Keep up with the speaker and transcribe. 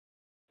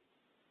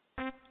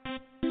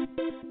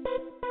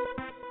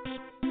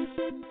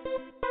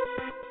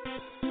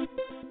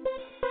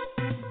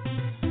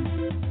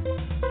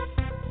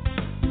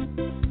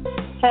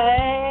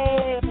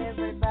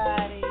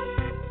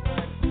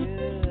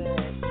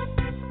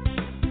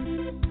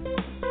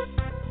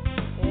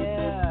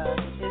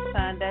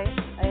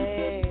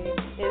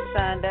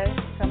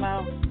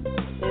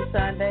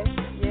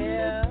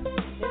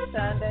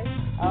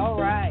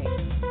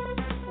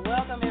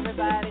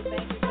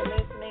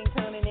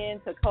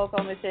to CoCo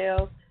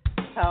Meshelle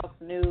Talks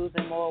News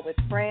and More with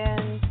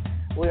Friends.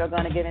 We are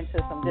going to get into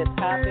some good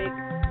topics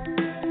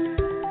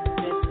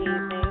this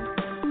evening.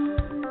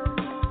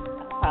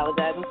 I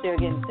apologize, I'm still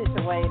getting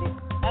situated.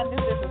 I knew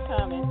this was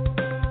coming.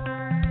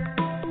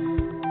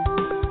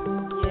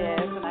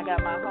 Yes, and I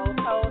got my host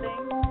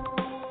holding.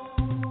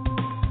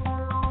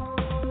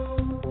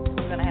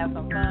 We're going to have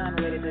some fun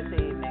with it this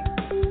evening.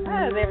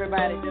 How is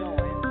everybody doing?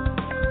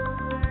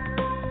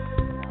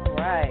 All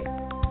right.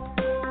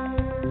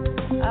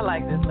 I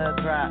like this little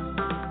drop.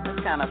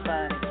 It's kind of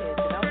fun to catch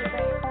it, don't you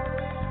think?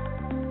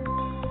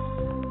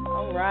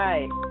 All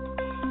right.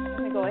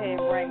 Let me go ahead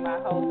and bring my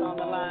host on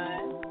the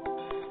line.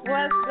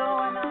 What's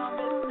going on,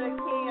 Mr.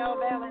 Keo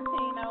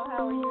Valentino?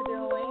 How are you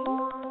doing?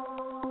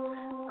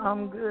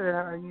 I'm good.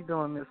 How are you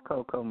doing, Miss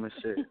CoCo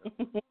Meshelle?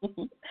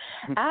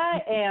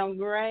 I am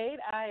great.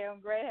 I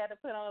had to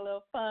put on a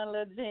little fun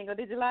little jingle.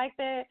 Did you like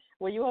that?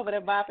 Were you over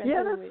there bopping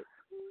to it?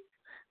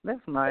 That's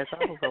nice.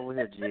 I was over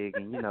here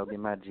jigging, get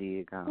my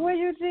jig on. Were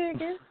you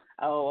jigging?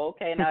 Oh,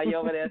 okay. Now you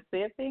over there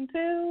sipping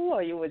too,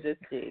 or you were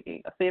just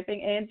jigging? Sipping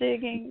and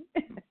jigging?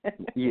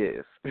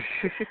 Yes.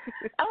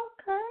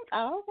 Okay.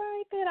 All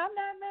right, then. I'm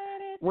not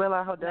mad at you. Well,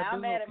 I hope that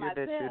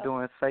you're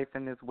doing safe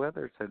in this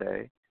weather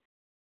today.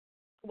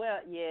 Well,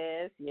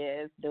 yes,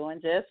 doing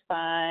just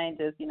fine.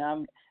 Just,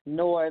 I'm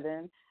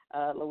northern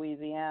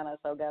Louisiana,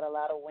 so got a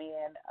lot of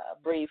wind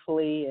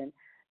briefly, and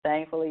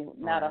thankfully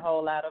not a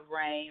whole lot of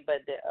rain,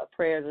 but the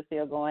prayers are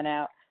still going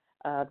out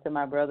to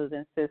my brothers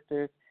and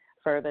sisters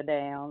further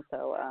down.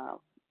 So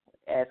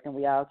asking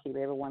we all keep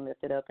everyone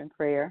lifted up in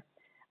prayer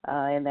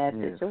in that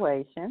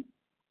situation.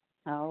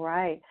 All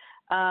right.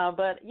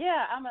 But,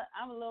 yeah,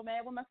 I'm a little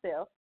mad with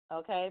myself,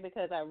 okay,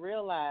 because I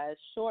realized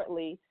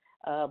shortly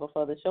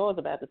before the show was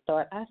about to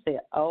start, I said,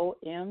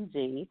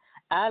 OMG,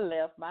 I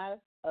left my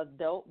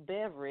adult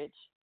beverage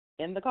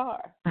in the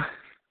car.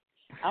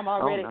 I'm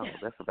already. Oh, no,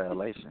 that's a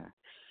violation.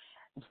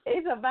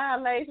 It's a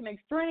violation,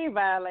 extreme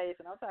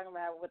violation. I'm talking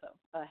about with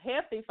a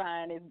hefty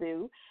fine is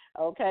due,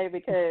 okay,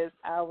 because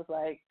I was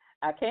like,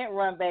 I can't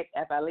run back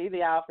if I leave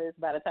the office.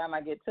 By the time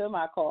I get to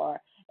my car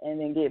and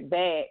then get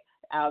back,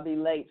 I'll be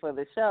late for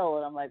the show.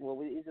 And I'm like, well,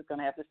 we're just going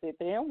to have to sit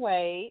there and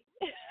wait.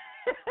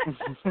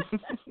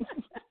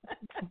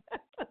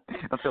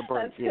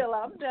 Until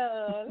I'm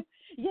done.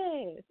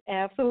 Yes,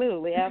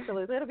 absolutely.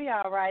 It'll be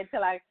all right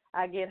till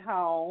I get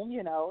home.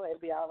 It'll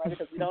be all right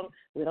because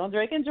we don't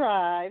drink and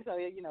drive, so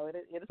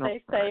it'll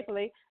stay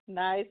safely,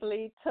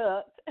 nicely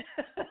tucked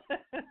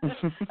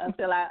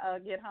until I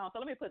get home. So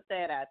let me put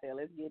that out there.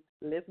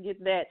 Let's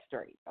get that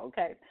straight,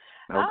 okay?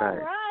 All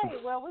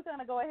right. Well, we're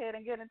gonna go ahead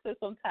and get into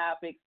some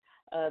topics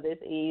this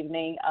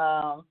evening.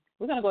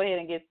 We're gonna go ahead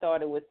and get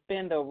started with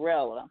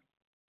Spinderella.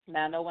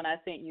 Now, I know when I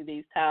sent you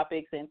these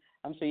topics, and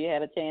I'm sure you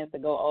had a chance to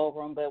go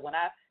over them, but when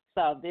I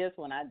saw this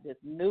one, I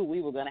just knew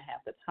we were going to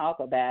have to talk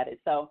about it.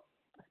 So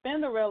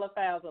Spinderella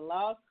files a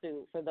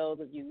lawsuit, for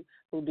those of you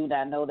who do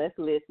not know that's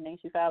listening.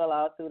 She filed a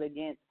lawsuit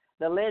against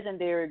the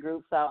legendary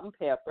group Salt and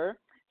Pepper.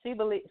 She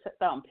believes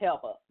Salt and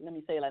Pepper. Let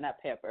me say it like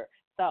not pepper.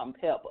 Salt and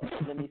Pepper.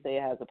 Let me say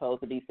it how it's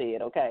supposed to be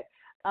said, okay?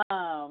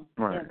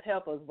 In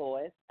Pepper's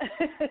voice.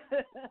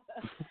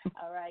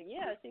 All right,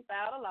 yeah, she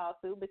filed a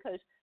lawsuit because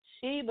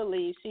she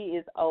believes she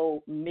is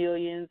owed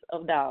millions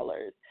of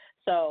dollars.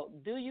 So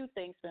do you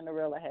think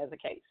Spinderella has a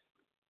case?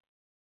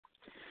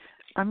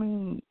 I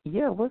mean,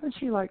 yeah, wasn't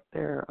she like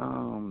their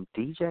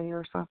DJ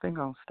or something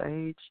on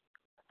stage?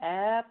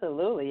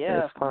 Absolutely,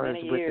 yeah. As far as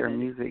with their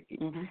music.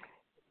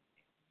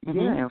 Mm-hmm.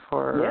 Yeah, and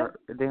for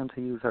them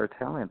to use her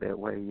talent that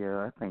way, yeah,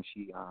 I think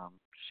she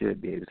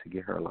should be able to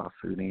get her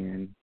lawsuit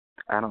in.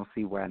 I don't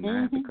see why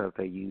not, because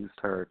they used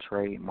her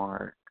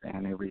trademark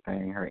and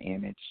everything, her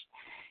image.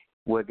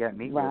 What got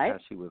me was how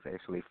she was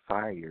actually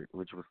fired,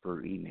 which was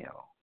through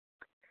email.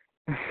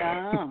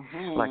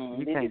 Like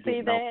you Did can't you see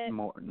get that?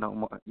 no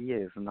more.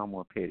 Yes, no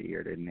more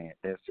pettier than that.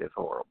 That's just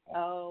horrible.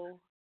 Oh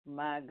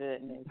my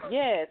goodness.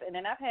 Yes, and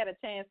then I've had a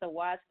chance to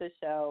watch the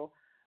show.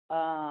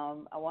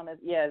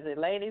 Is it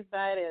Ladies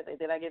Night?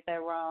 Did I get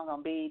that wrong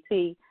on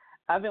BET?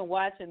 I've been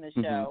watching the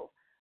show,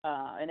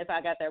 and if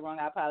I got that wrong,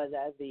 I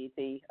apologize,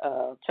 BET.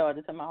 Charge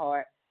it to my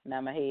heart,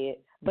 not my head.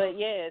 But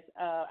yes,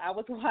 I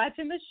was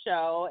watching the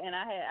show, and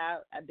I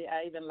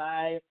even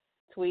live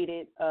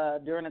tweeted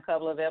during a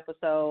couple of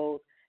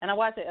episodes, and I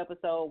watched an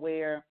episode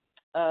where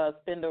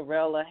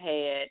Spinderella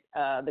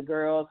had the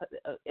girls,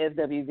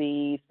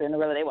 SWV,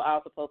 Spinderella. They were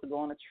all supposed to go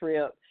on a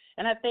trip,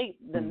 and I think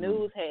the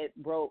news had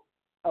broke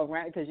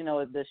around because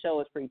the show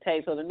is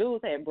pre-taped, so the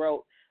news had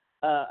broke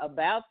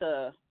about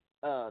the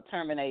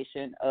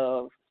termination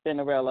of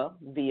Spinderella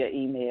via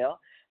email.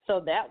 So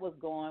that was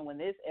going when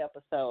this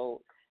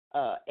episode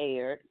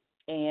aired,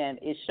 and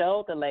it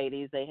showed the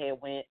ladies they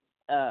had went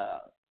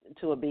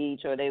to a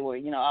beach, or they were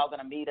all going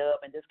to meet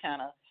up and just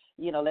kind of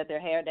let their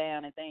hair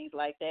down and things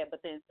like that.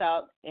 But then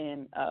Salt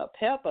and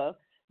Pepper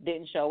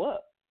didn't show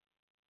up,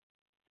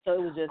 so it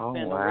was just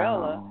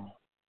Spinderella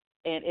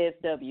and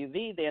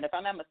SWV there. And if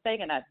I'm not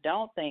mistaken, I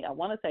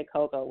want to say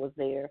CoCo was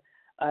there.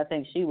 I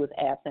think she was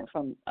absent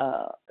from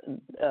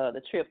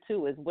the trip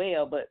too as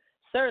well. But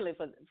certainly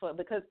for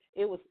because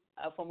it was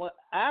from what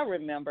I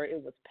remember,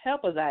 it was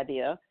Pepper's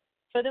idea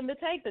for them to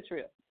take the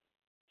trip.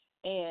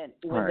 And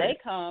when they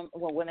come,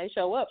 when they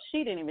show up,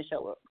 she didn't even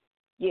show up.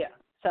 Yeah.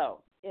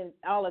 So, and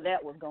all of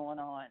that was going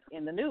on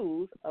in the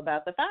news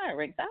about the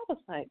firings. I was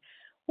like,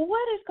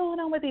 what is going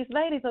on with these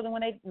ladies? So then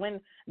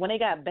when they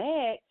got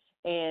back,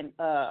 and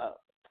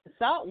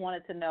Salt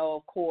wanted to know,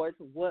 of course,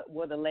 what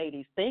were the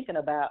ladies thinking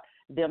about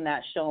them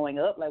not showing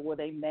up? Like, were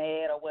they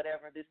mad or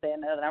whatever, this, that,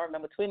 and the other? And I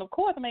remember tweeting, of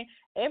course, I mean,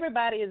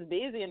 everybody is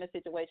busy in the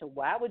situation.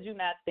 Why would you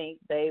not think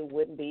they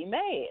wouldn't be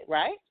mad,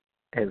 right?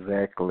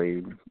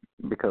 Exactly,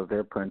 because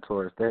they're putting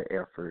towards their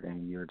effort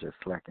and you're just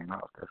slacking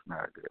off. That's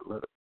not a good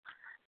look.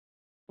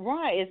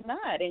 Right, it's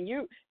not.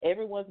 And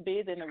everyone's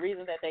busy, and the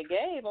reason that they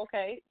gave,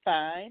 okay,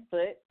 fine,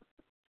 but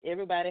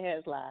everybody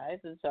has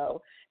lives, and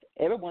so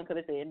everyone could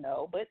have said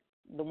no, but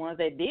the ones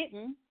that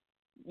didn't,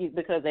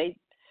 because they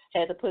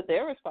had to put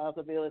their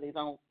responsibilities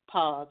on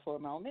pause for a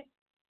moment,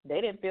 they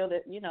didn't feel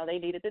that, they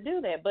needed to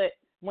do that. But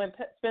when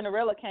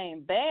Spinnerella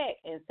came back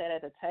and sat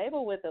at the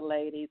table with the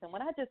ladies, and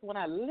when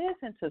I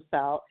listened to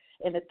Salt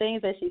and the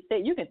things that she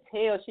said, you can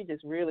tell she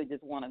just really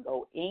just want to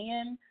go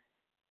in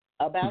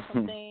about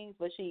some things,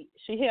 but she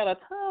held her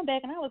tongue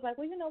back, and I was like,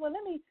 well, you know what,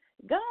 let me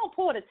go and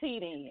pour the tea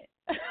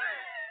in.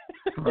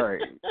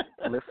 Right.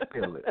 Let's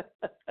spill it.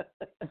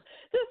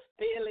 Just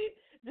spill it.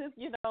 Just,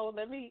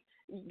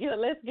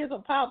 let's get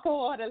some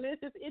popcorn, and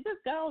let's just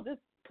just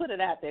put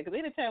it out there. Because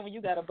anytime when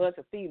you got a bunch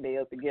of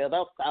females together,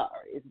 I'm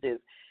sorry, it's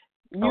just,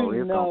 it's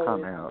going to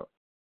come out.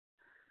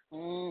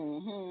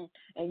 Mm-hmm.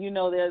 And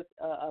there's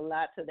a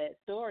lot to that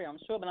story, I'm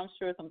sure, but I'm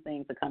sure some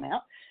things will come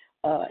out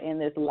in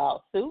this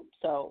lawsuit.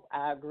 So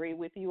I agree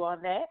with you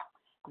on that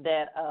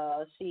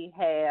she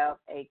have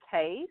a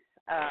case.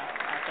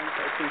 I think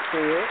that she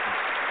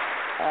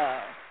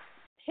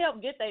should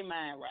help get their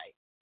mind right.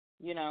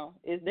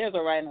 There's a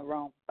right and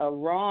a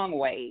wrong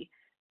way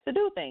to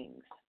do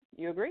things.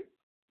 You agree?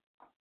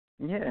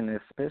 Yeah, and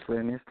especially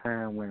in this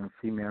time when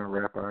female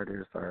rap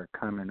artists are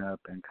coming up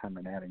and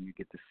coming out and you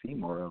get to see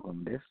more of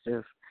them, that's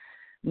just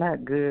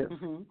not good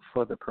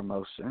for the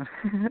promotion.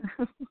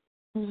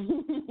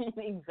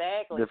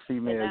 Exactly. The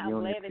female and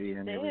unity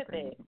and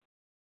everything. That.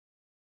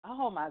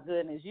 Oh, my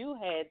goodness. You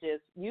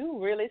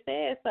really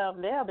said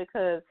something there,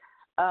 because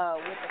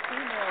with the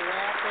female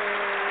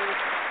rappers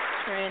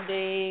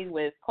trending,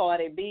 with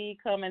Cardi B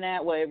coming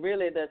out, well,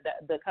 really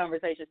the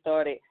conversation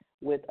started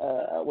with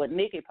what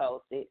Nikki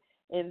posted,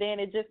 and then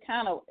it just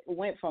kind of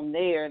went from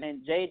there. And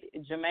then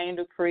Jermaine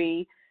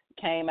Dupri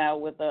came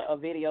out with a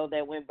video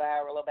that went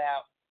viral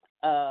about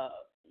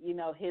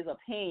his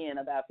opinion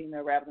about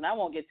female rappers, and I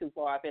won't get too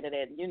far off into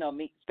that.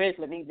 Me,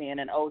 especially me being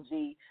an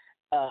OG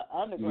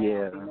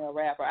underground female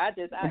rapper, I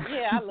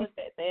looked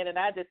at that and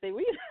I just said,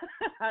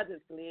 I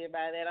just slid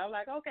by that. I'm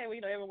like, okay,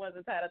 well, everyone's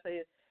entitled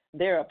to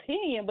their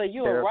opinion, but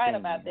you were right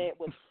about that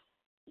with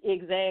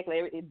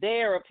exactly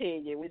their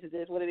opinion, which is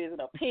just what it is, an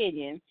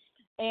opinion.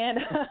 And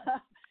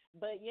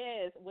but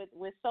yes,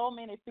 with so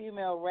many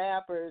female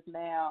rappers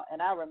now,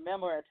 and I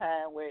remember a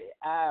time where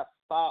I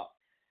fought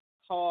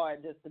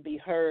hard just to be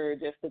heard,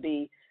 just to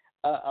be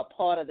a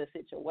part of the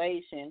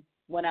situation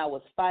when I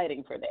was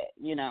fighting for that,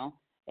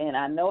 and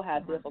I know how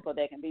difficult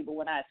that can be. But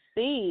when I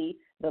see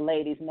the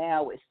ladies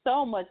now with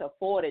so much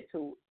afforded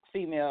to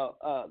female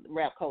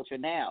rap culture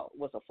now,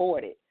 was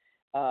afforded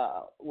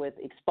with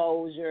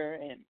exposure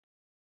and,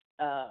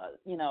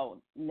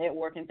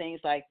 networking,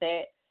 things like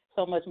that,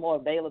 so much more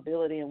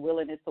availability and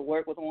willingness to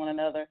work with one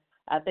another,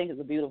 I think is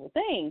a beautiful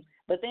thing.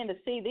 But then to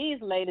see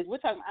these ladies,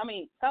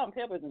 Salt &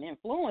 Pepper is an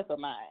influence of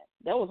mine.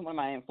 That was one of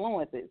my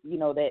influences,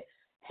 that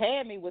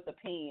had me with the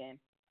pen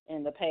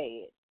and the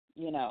pad,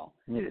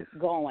 yes.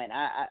 going.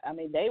 I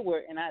mean, they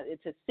were, and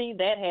to see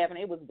that happen,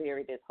 it was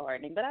very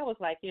disheartening. But I was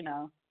like,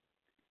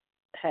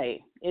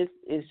 hey,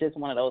 it's just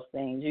one of those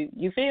things.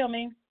 You feel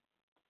me?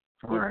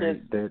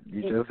 Right. That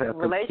you just have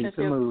to keep it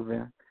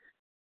moving.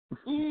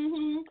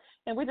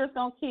 And we're just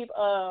gonna keep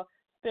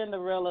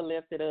Cinderella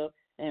lifted up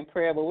in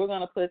prayer, but we're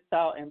gonna put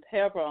Salt and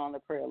Pepper on the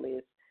prayer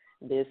list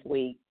this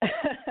week.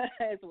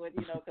 It's what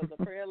because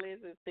the prayer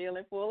list is still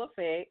in full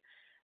effect.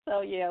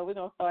 So yeah, we're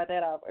gonna start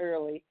that off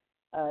early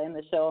in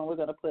the show, and we're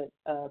gonna put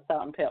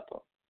Salt and Pepper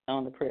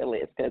on the prayer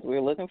list because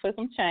we're looking for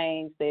some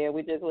change there.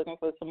 We're just looking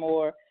for some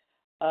more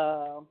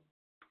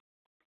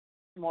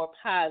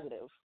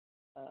positive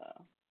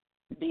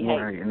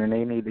behavior. Right, and then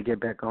they need to get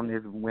back on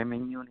this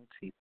women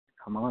unity.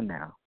 Come on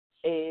now.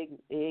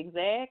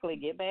 Exactly.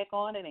 Get back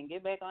on it and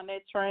get back on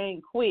that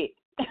train quick.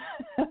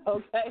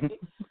 Okay.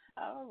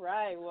 All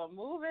right. Well,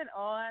 moving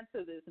on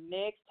to this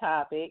next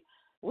topic,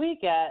 we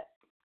got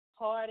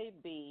Cardi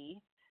B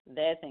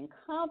that's in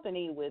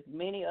company with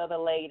many other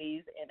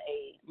ladies in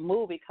a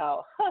movie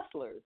called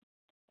Hustlers.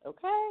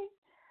 Okay.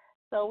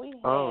 So we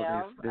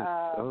have.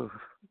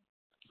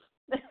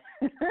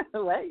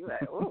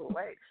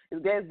 Wait.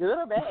 Is that good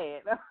or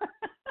bad?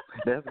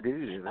 That's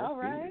good. All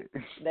right.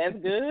 Good. That's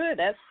good.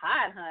 That's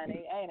hot,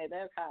 honey. Ain't it?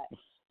 That's hot.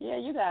 Yeah,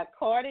 you got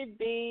Cardi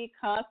B,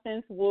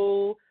 Constance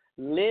Wu,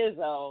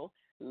 Lizzo.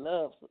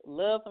 love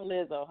some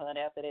Lizzo, honey.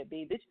 After that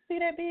beat, did you see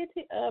that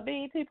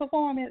BET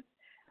performance?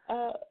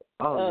 Yes,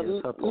 her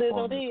Lizzo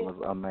performance did.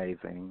 was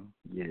amazing.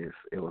 Yes,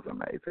 it was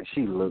amazing.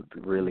 She looked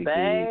really Baby.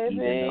 good,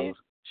 even though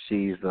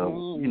she's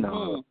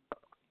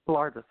a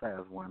larger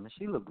size woman.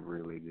 She looked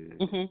really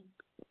good.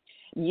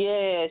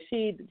 Yeah,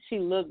 she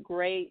looked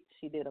great.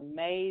 She did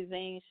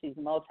amazing. She's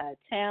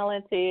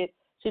multi-talented.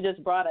 She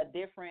just brought a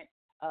different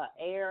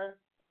air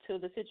to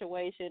the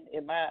situation,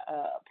 in my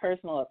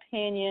personal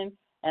opinion.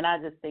 And I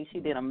just think she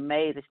did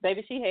amazing.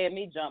 Baby, she had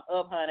me jump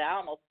up, honey. I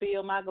almost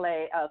spilled my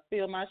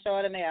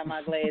Chardonnay out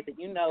my glass. And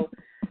you know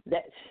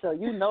that, so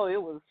you know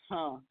it was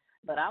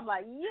But I'm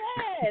like,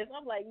 yes.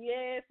 I'm like,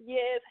 yes,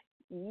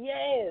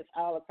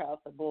 all across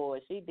the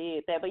board. She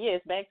did that. But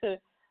yes, back to,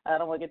 I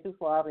don't want to get too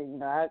far, but you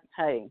know,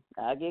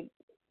 I'll get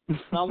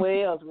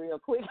somewhere else real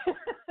quick.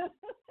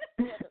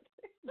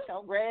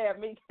 Don't grab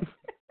me.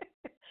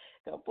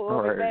 Don't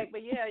pull me back.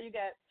 But yeah,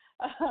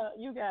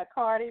 you got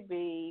Cardi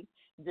B,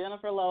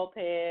 Jennifer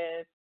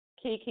Lopez,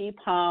 Keke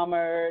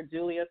Palmer,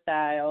 Julia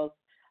Stiles,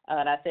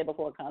 and I said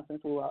before,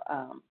 Constance Wu,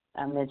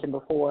 I mentioned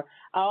before,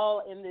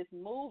 all in this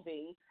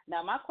movie.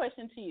 Now, my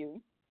question to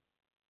you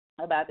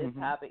about this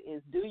topic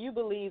is, do you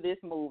believe this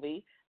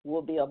movie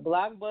will be a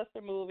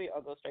blockbuster movie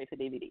or go straight to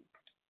DVD?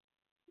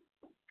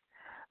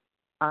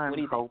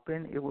 I'm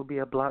hoping it will be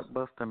a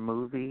blockbuster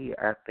movie.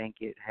 I think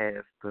it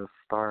has the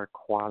star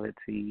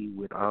quality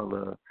with all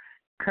the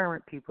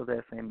current people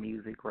that's in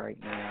music right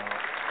now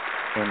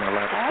and a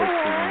lot of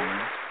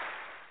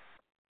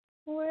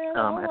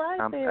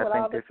I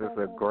think this is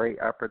a great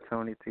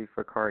opportunity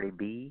for Cardi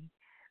B.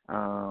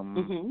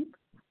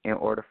 In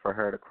order for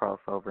her to cross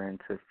over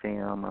into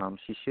film,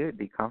 she should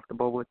be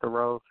comfortable with the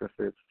role since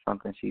it's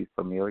something she's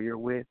familiar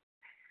with.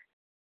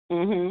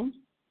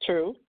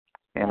 True.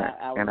 And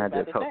I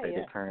just hope that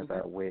it turns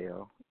out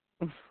well.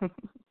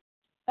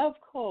 Of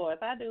course,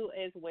 I do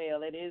as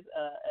well. It is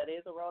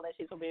a role that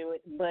she's familiar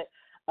with, but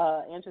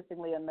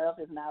interestingly enough,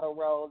 it's not a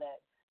role that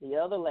the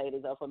other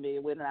ladies are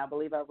familiar with. And I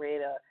believe I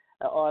read an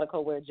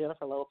article where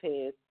Jennifer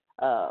Lopez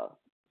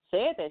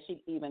said that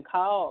she even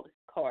called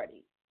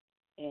Cardi.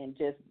 And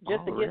just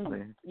to get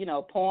some,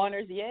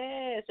 pointers.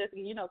 Yes, just,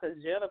 because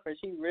Jennifer,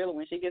 she really,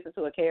 when she gets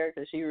into a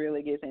character, she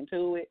really gets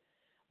into it.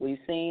 We've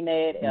seen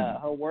that,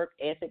 her work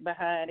ethic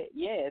behind it.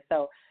 Yeah,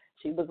 so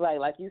she was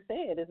like you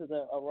said, this is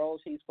a role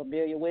she's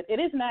familiar with.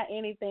 It is not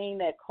anything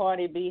that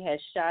Cardi B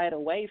has shied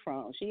away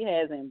from. She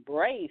has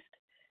embraced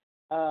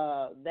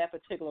that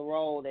particular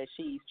role that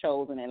she's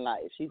chosen in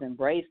life. She's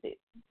embraced it.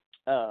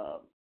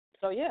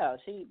 So, yeah,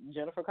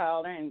 Jennifer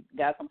called her and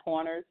got some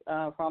pointers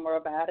from her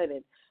about it,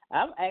 and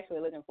I'm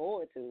actually looking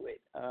forward to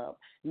it.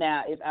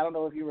 Now, I don't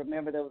know if you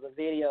remember, there was a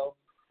video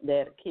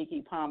that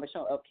Keke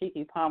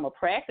Palmer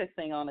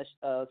practicing on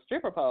a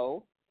stripper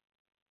pole,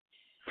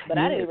 but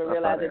I didn't even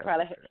realize it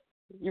probably.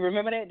 You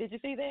remember that? Did you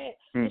see that?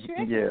 She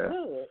actually looked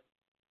good.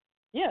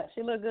 Yeah,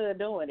 she looked good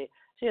doing it.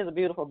 She has a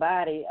beautiful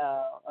body,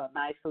 a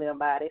nice slim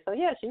body. So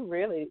yeah, she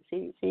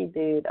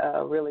did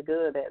really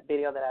good. That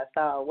video that I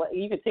saw,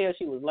 you could tell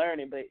she was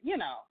learning, but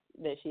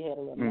that she had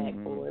a little knack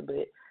for it.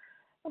 But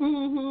so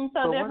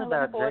what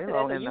about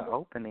J-Lo in the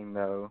opening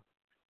though?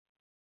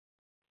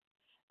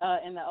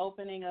 In the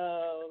opening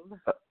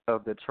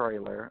of the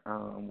trailer,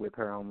 with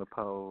her on the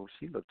pole,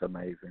 she looked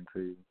amazing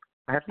too.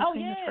 Have you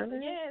seen the trailer?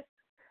 Yes.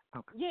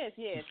 Okay.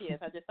 Yes.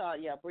 I just saw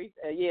brief.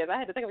 Yes, I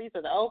had to think of you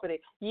for the opening.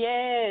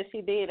 Yes,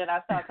 she did, and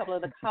I saw a couple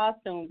of the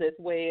costumes as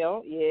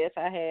well. Yes,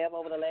 I have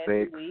over the last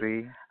 2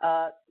 weeks.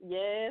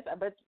 Yes,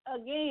 but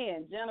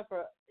again,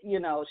 Jennifer,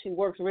 she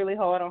works really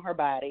hard on her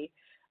body.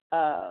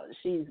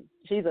 She's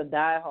a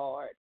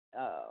diehard,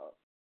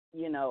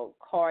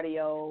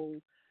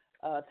 cardio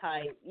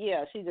type.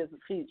 Yeah,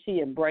 she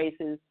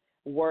embraces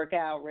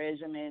workout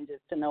regimen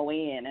just to no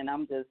end, and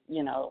I'm just,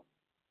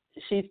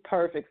 she's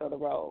perfect for the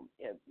role.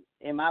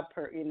 In my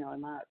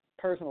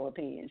personal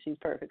opinion, she's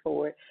perfect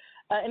for it.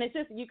 And it's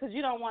just because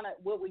you don't want to.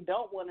 What we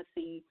don't want to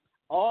see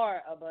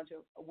are a bunch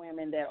of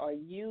women that are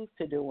used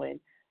to doing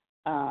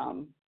that.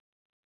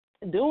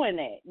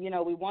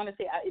 We want to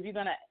see if you're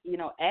gonna,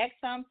 act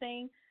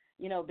something.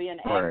 Be an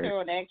actor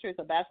or an actress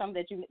about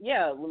something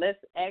that let's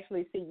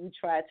actually see you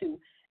try to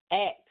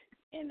act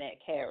in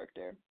that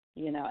character.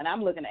 And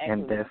I'm looking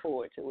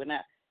forward to it. Now,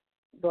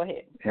 go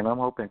ahead. And I'm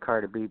hoping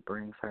Cardi B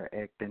brings her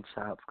acting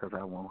chops because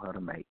I want her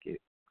to make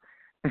it.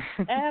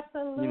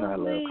 Absolutely. I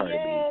love Cardi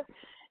B.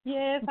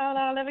 Yes, hold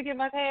on. Let me get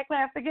my hand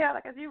claps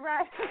together because you're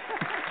right.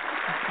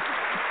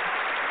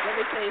 Let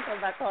me tell you something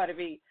about Cardi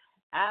B.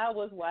 I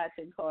was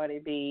watching Cardi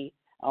B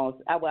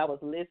I was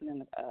listening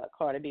to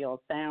Cardi B on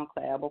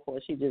SoundCloud before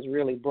she just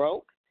really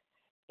broke.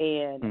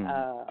 And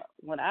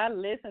when I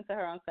listened to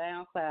her on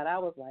SoundCloud, I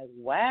was like,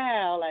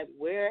 wow, like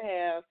where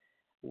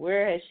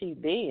has she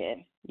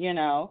been?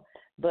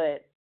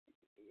 But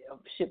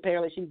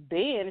apparently she's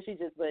been, and she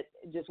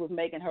just was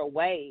making her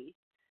way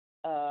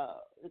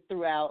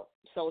throughout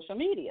social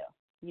media,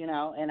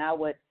 and I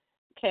would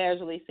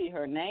casually see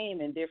her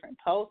name in different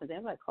posts, and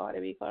then like Cardi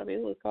B,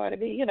 who is Cardi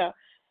B,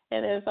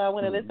 and then so I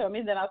went to listen to her,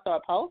 and then I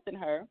started posting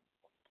her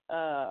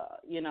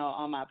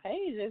on my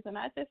pages, and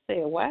I just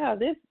said, wow,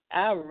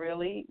 I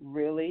really,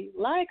 really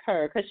like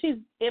her because she's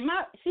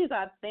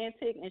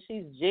authentic and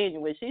she's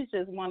genuine. She's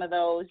just one of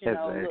those,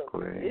 exactly. Look,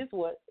 it's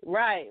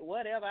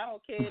whatever. I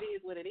don't care. It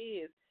is what it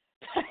is.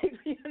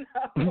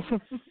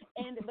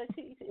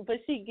 But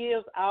she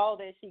gives all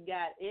that she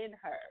got in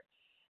her.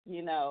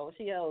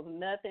 She holds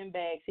nothing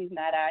back. She's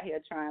not out here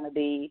trying to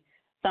be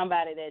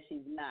somebody that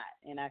she's not,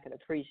 and I could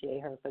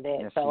appreciate her for that.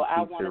 And so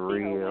I want to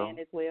see real. her win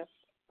as well.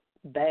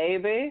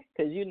 Baby,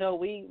 because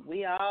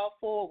we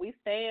all we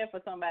stand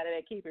for somebody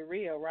that keep it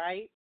real,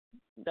 right?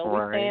 Don't we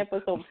stand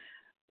for some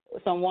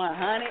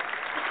 100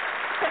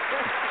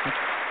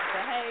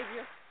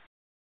 behavior?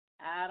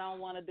 I don't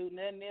want to do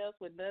nothing else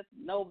with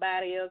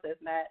nobody else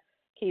that's not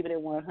keeping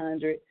it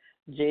 100,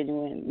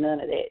 genuine, none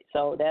of that.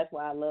 So that's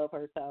why I love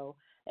her so,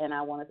 and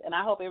I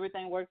hope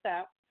everything works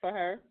out for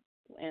her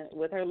and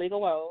with her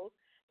legal woes.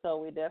 So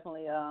we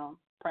definitely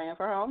praying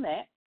for her on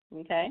that.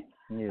 Okay,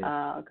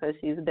 because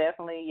she's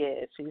definitely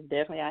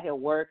out here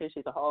working.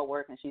 She's a hard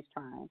worker and she's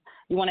trying.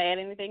 You want to add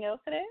anything else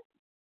to that?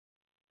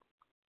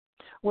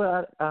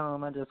 Well,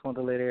 I just want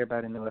to let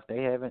everybody know, if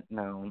they haven't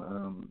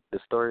known, the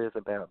story is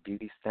about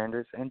beauty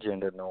standards and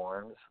gender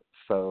norms.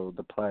 So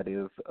the plot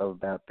is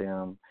about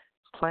them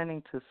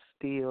planning to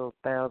steal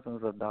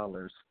thousands of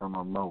dollars from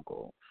a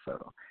mogul.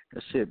 So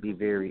it should be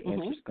very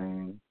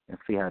interesting and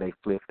see how they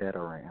flip that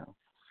around.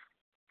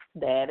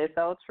 That is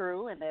so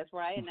true, and that's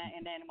right. And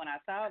then when I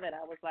saw that,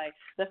 I was like,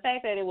 the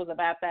fact that it was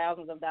about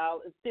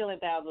stealing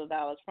thousands of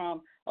dollars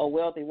from a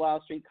wealthy Wall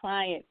Street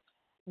client,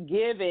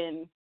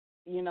 given,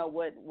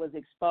 what was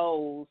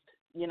exposed,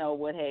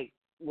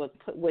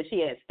 what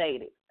she had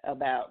stated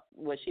about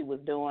what she was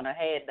doing or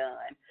had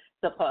done,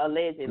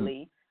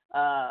 allegedly,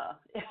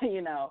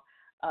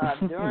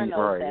 during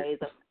those days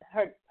of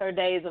her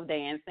days of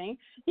dancing,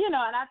 and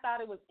I thought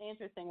it was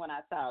interesting when I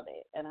saw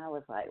that, and I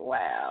was like,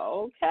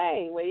 wow,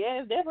 okay, well, yeah,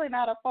 it's definitely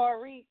not a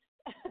far reach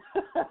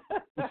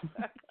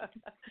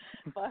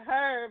for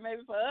her,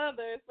 maybe for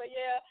others, but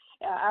yeah,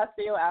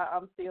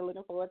 I'm still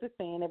looking forward to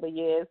seeing it, but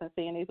yes, and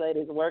seeing these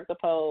ladies work the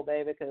pole,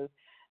 baby, because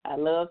I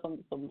love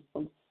some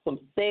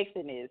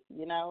sexiness,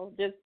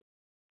 just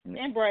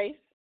embrace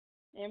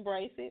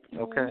it.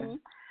 Okay. Mm-hmm.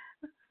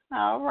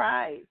 All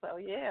right. So,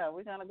 yeah,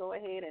 we're going to go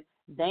ahead and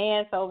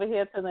dance over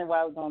here to them.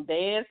 We're going to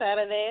dance out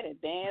of that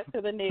and dance to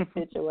the next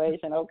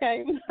situation,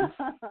 okay?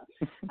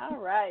 All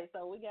right.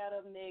 So we got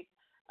up next,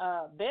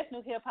 Best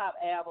New Hip Hop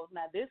Albums.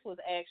 Now, this was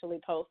actually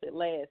posted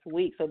last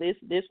week. So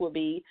this will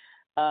be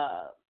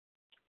 5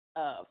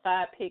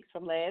 picks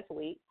from last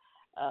week,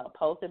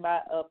 posted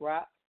by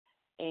Uprock.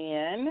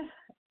 And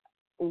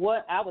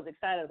what I was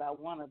excited about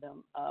one of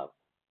them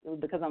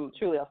because I'm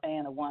truly a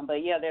fan of one.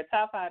 But, yeah, their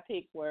top 5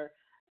 picks were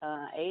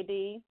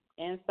AD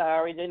and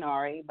Sorry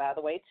Janari, by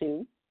the way,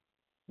 too.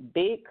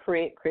 Big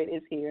Crit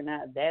is here.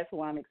 Now, that's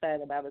who I'm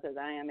excited about because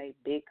I am a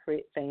Big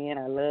Crit fan.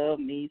 I love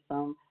me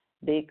some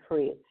Big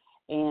Crit.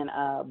 And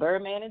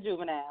Birdman and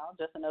Juvenile,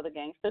 Just Another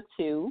Gangster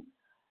 2.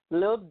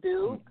 Lil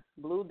Duke,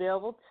 Blue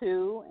Devil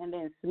 2. And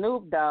then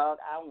Snoop Dogg,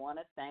 I Want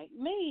to Thank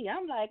Me.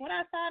 I'm like, when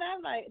I saw that,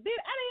 I'm like, I didn't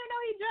even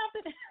know he dropped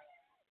it.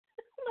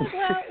 I'm like,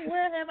 well,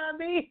 where have I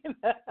been?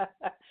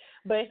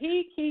 But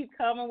he keeps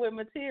coming with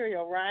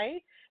material,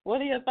 right? What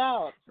are your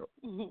thoughts?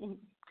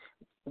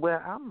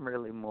 Well, I'm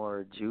really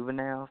more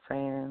Juvenile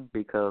fan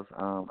because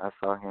I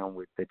saw him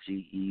with the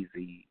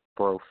G-Eazy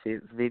Bro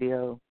Fits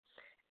video,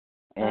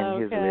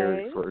 and his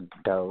lyrics were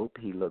dope.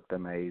 He looked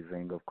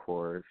amazing, of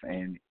course,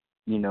 and,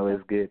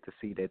 it's good to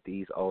see that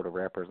these older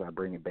rappers are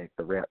bringing back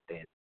the rap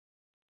that,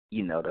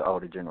 the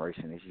older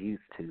generation is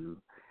used to,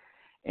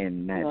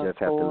 and not just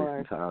have to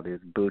listen to all this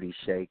booty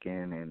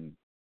shaking and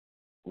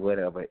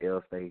whatever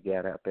else they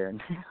got out there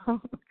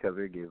now, because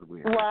it gets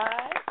weird.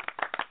 Right.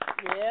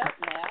 Yeah,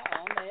 now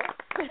on there.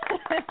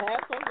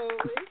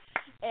 Absolutely.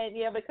 And,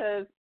 yeah,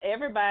 because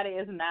everybody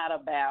is not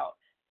about,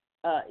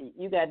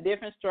 you got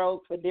different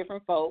strokes for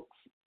different folks.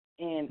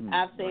 And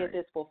I've said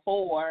this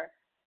before,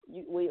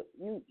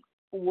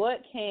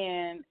 what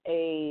can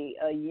a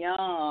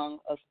young,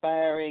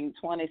 aspiring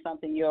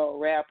 20-something-year-old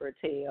rapper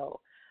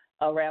tell,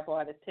 a rap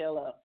artist tell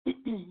a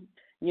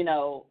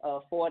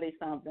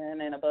 40-something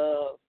and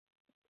above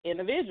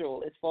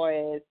individual as far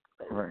as,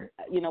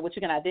 what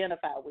you can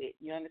identify with.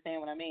 You understand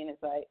what I mean?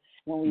 It's like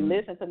when we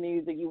listen to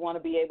music, you want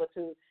to be able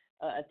to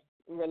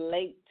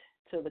relate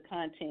to the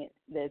content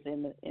that's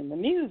in the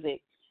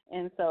music.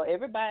 And so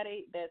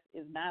everybody that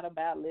is not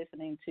about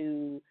listening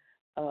to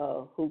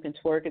who can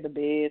twerk at the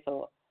best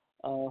or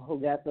who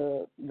got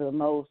the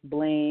most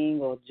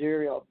bling or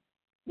jewelry or,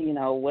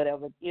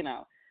 whatever,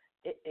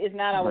 it's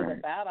not always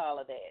about all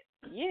of that.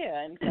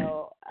 Yeah, and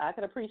so I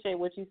can appreciate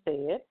what you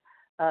said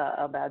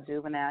about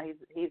Juvenile.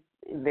 He's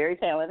very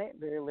talented,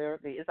 very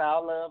lyrical. It's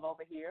all love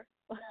over here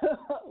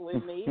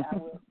with me.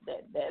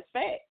 That's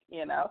fact,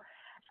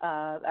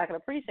 I can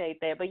appreciate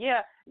that. But,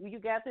 yeah, you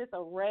got this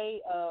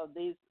array of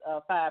these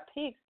 5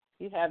 picks.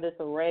 You have this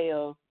array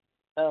of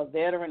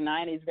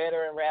 90s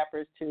veteran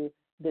rappers to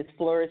this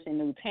flourishing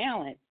new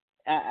talent.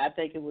 I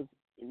think it was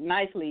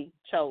nicely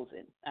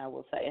chosen, I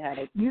will say, how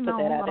they You put know,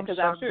 that out there, because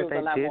I'm sure that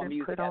there's a lot they more didn't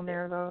music put out on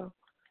there. though.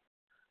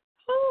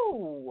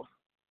 Who?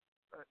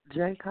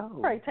 J.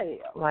 Cole. Pray tell.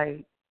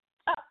 Like,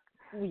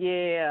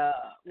 yeah,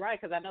 right,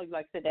 because I know,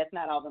 like I said, that's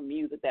not all the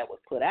music that was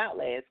put out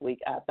last week.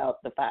 I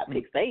thought the 5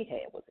 picks they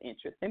had was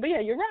interesting. But, yeah,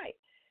 you're right.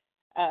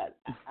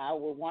 I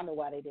would wonder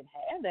why they didn't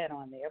have that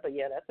on there. But,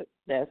 yeah,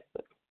 that's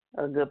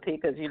a good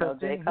pick because, you know,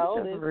 J.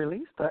 Cole he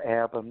released the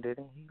album,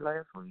 didn't he,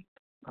 last week?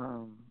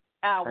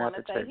 I want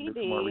to say he did.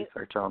 Some more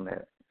research on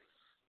that.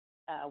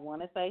 I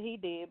want to say he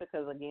did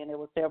because, again, there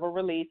were several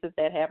releases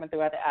that happened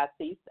throughout the I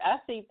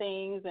see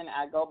things and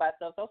I go by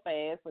stuff so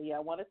fast. But, yeah, I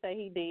want to say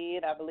he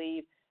did. I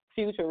believe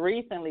Future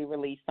recently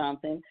released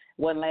something.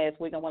 Wasn't last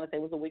week. I want to say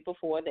it was a week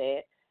before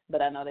that.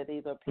 But I know that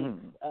these are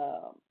picks,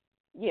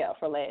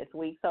 for last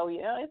week. So,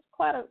 yeah, it's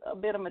quite a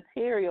bit of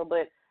material.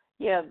 But,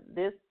 yeah,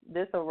 this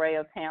array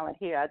of talent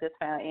here, I just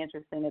found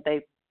interesting that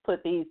they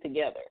put these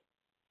together,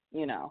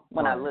 you know,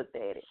 when I looked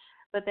at it.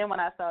 But then when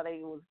I saw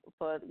they was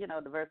for, you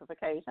know,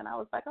 diversification, I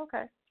was like,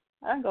 okay,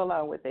 I can go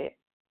along with that.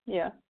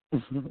 Yeah,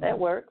 that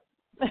works,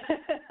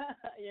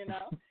 you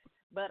know.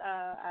 But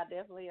I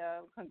definitely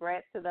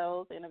congrats to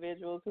those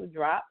individuals who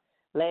dropped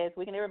last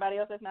week and everybody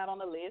else that's not on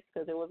the list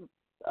because there was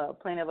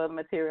plenty of other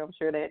material I'm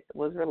sure that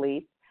was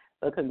released.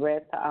 But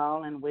congrats to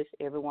all and wish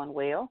everyone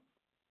well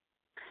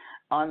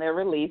on their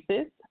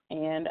releases.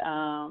 And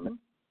I'm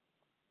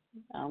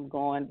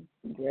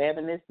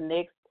grabbing this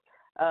next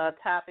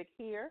topic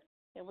here.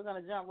 And we're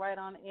going to jump right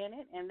on in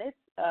it. And this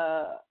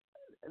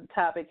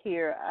topic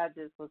here, I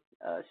just was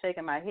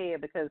shaking my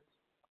head because,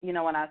 you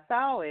know, when I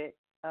saw it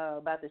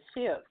about the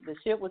ship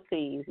was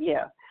seized.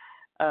 Yeah.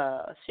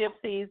 Ship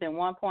seized in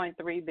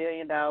 $1.3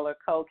 billion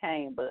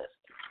cocaine bust.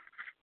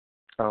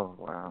 Oh,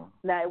 wow.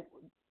 Now,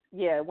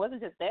 yeah, it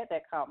wasn't just that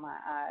caught my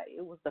eye.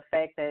 It was the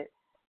fact that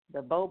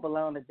the boat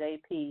belonged to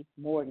J.P.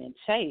 Morgan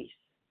Chase.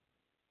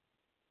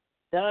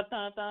 Dun,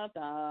 dun, dun,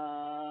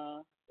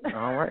 dun.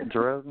 All right,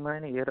 drug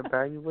money, it'll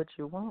buy you what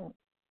you want.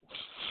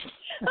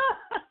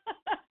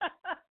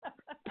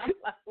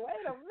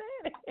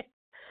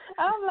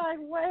 I'm like,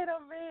 wait a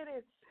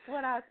minute.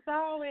 When I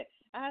saw it,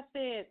 I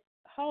said,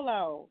 hold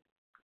on.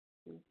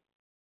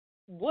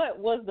 What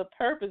was the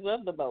purpose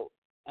of the boat?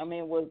 I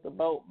mean, was the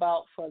boat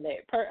bought for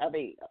that?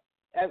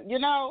 You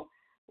know,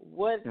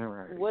 what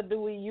do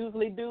we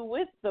usually do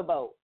with the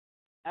boat?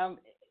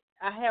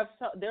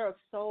 There are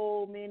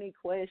so many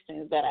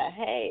questions that I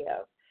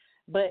have.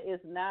 But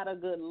it's not a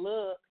good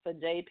look for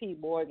J.P.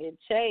 Morgan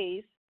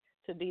Chase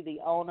to be the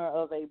owner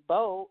of a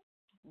boat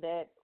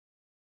that,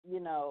 you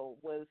know,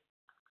 was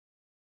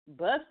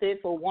busted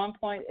for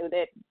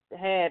that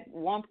had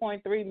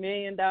 $1.3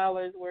 million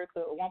worth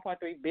of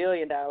 $1.3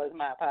 billion.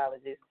 My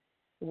apologies,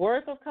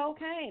 worth of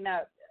cocaine.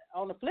 Now,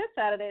 on the flip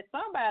side of that,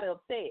 somebody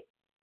upset.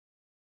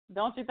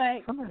 Don't you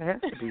think? Somebody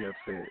has to be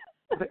upset.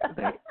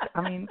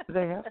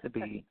 They have to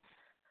be.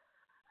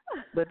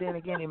 But then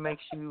again, it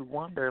makes you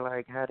wonder,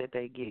 like, how did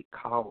they get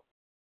caught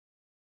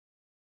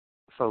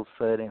so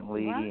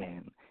suddenly? Right.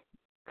 And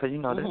because, you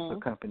know, that's a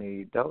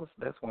company,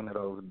 that's one of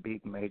those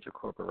big major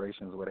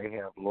corporations where they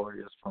have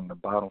lawyers from the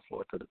bottom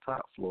floor to the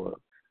top floor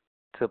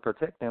to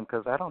protect them,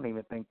 because I don't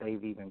even think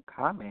they've even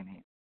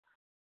commented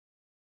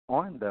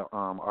on the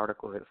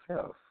article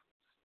itself.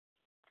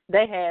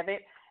 They have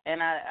it,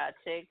 and I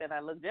checked and I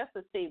looked just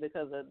to see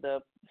because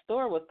the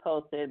story was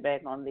posted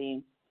back on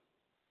the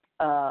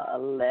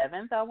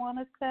 11th, I want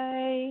to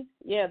say.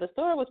 Yeah, the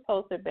story was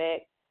posted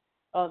back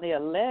on the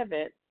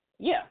 11th.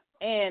 Yeah,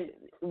 and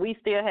we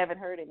still haven't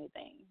heard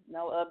anything.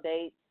 No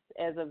updates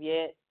as of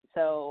yet.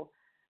 So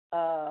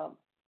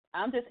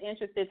I'm just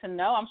interested to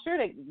know. I'm sure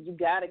that you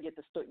got to get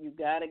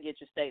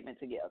your statement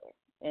together,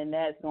 and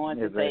that's going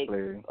to take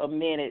a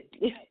minute.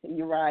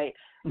 You're right.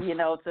 You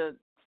know, to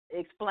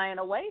explain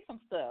away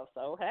some stuff.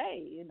 So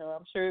hey, you know,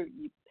 I'm sure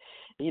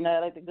you know,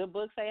 like the good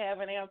books say, have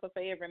an answer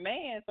for every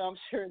man. So I'm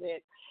sure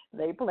that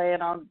they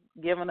plan on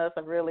giving us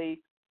a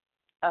really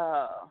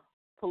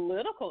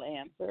political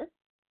answer,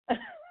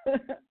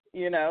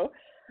 you know.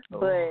 Oh.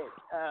 But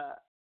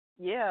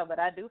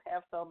I do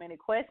have so many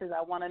questions.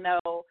 I want to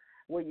know,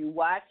 were you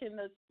watching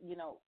this, you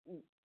know,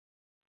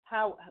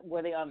 how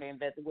were they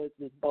was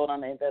this boat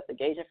under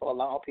investigation for a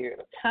long period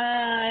of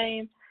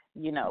time?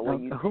 You know, were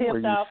you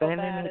tipped off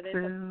about it?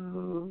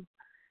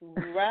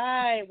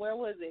 Right. Where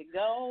was it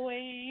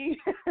going?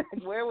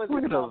 Where was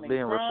it coming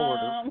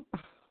from?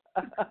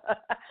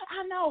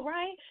 I know,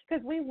 right?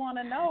 Because we want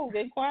to know.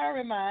 The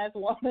inquiring minds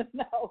want to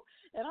know.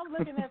 And I'm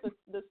looking at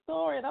the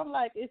story, and I'm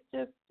like, it's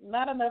just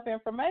not enough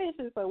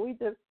information. So we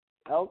got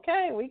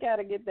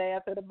to get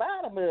down to the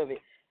bottom of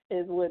it,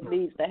 is what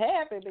needs to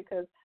happen,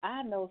 because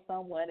I know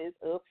someone is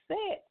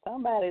upset.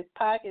 Somebody's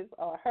pockets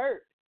are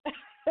hurt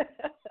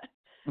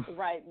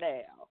right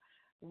now.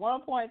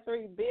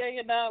 $1.3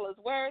 billion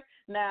worth.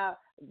 Now,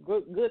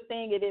 good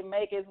thing it didn't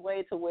make its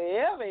way to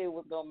wherever it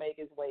was going to make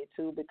its way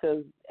to,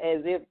 because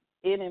as if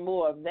any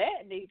more of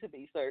that needs to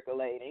be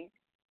circulating.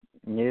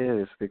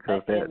 Yes,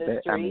 because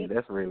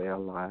that's really a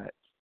lot.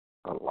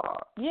 a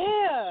lot.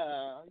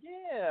 Yeah,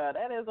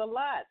 that is a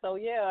lot. So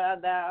yeah,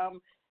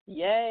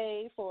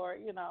 yay for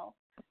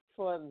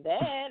for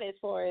that. As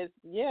far as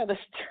the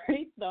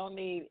streets don't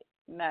need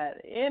not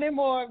any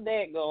more of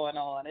that going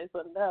on. It's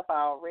enough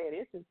already.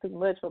 It's just too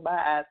much for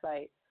my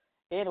eyesight.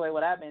 Anyway,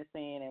 what I've been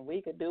seeing, and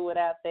we could do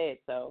without that.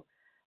 So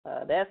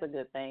that's a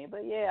good thing.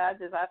 But yeah,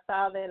 I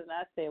saw that and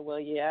I said, well,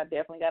 yeah, I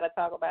definitely got to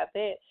talk about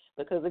that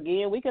because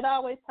again, we could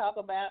always talk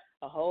about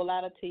a whole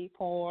lot of tea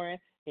porn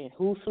and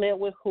who slept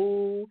with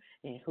who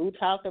and who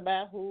talked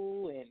about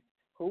who and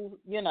who,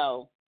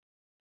 all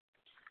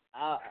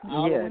of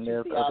what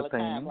you see all the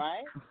time,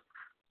 right?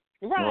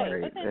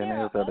 Right. But then and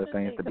there's other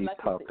things to be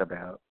talked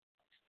about.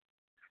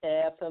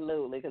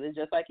 Absolutely, because it's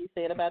just like you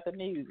said about the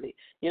music.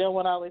 You don't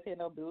want to always hear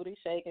no booty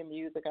shaking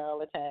music all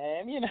the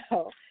time,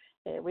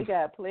 And we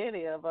got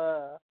plenty of,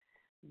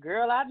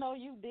 girl, I know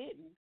you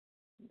didn't.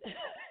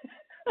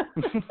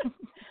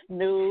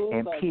 News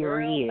and or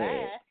period.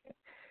 Girl,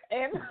 bye.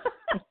 And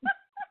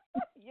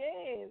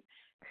yes,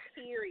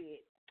 period.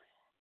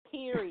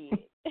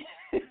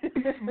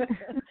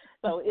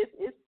 So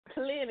it's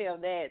plenty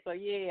of that. So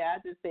yeah, I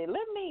just said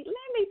let me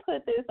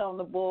put this on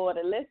the board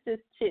and let's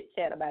just chit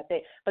chat about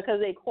that because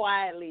they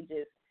quietly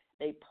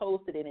they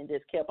posted it and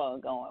just kept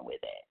on going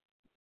with that.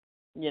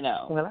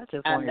 Well, I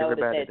just want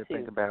everybody to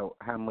think about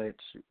how much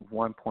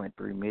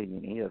 1.3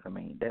 million is. I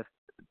mean,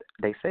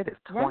 they said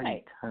it's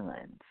 20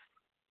 tons.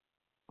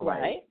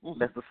 Right.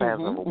 That's the size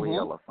of a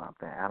wheel or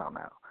something. I don't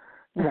know.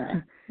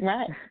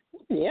 Right.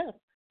 Yeah.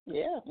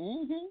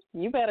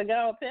 You better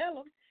go tell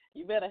them.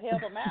 You better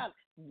help them out.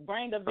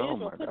 Bring the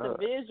visual. Put the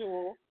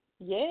visual.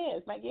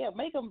 Yes.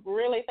 Make them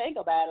really think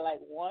about it. Like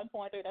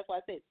 1.3. That's why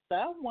I said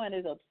someone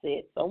is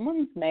upset.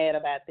 Someone's mad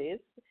about this.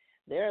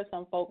 There are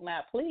some folk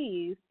not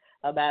pleased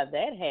about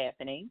that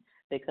happening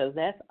because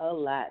that's a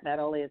lot. Not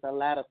only is a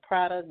lot of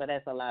product, but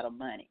that's a lot of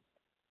money.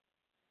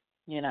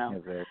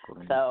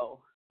 Exactly. So,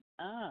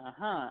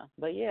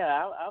 But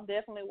yeah, I'm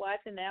definitely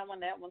watching that one.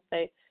 That one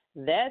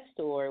that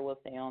story will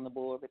stay on the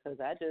board because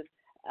I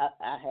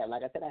have,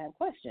 like I said, I have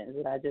questions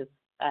and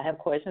I have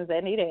questions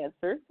that need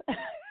answers,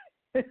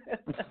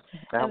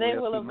 and they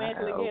will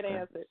eventually get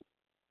answered.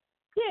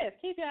 Yes,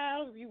 keep your eye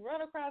open. If you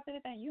run across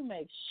anything, you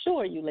make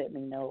sure you let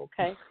me know,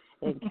 okay?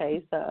 In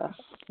case,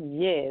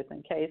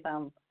 in case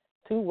I'm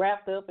too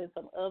wrapped up in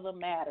some other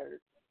matters.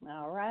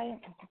 All right?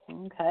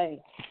 Okay.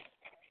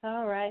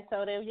 All right.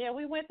 So then,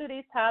 we went through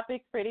these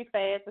topics pretty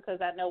fast because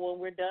I know when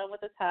we're done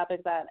with the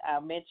topics, I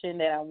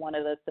mentioned that I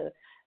wanted us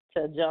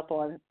to jump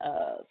on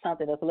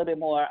something that's a little bit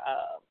more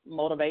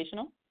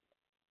motivational,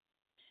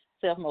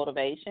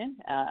 self-motivation.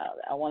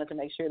 I wanted to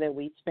make sure that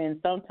we spend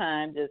some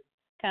time just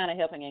kind of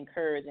helping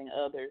encouraging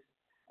others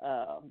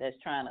that's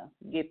trying to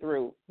get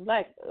through,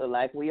 like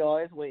we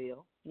are as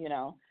well,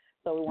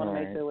 So we want to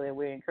make sure that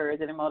we're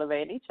encouraging and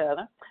motivating each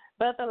other.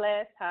 But the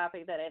last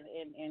topic that,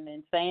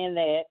 in saying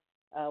that,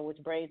 which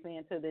brings me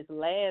into this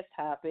last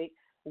topic,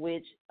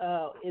 which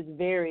is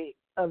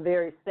a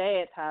very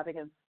sad topic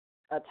and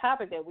a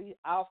topic that we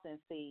often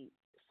see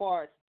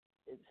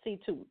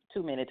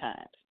too many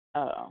times,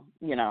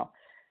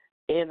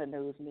 in the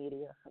news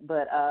media.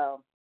 But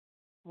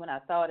when I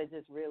thought it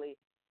just really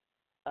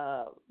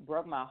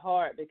broke my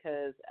heart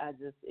because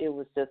it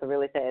was just a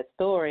really sad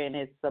story, and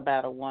it's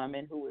about a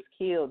woman who was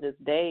killed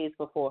just days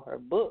before her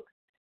book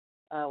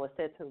was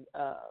set to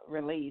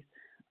release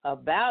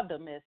about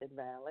domestic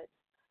violence,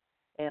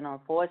 and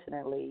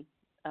unfortunately,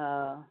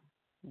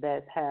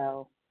 that's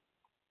how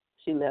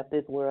she left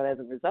this world as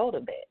a result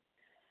of that.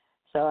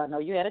 So I know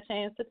you had a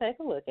chance to take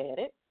a look at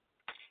it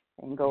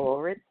and go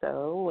over it.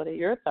 So what are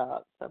your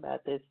thoughts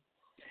about this,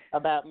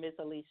 about Miss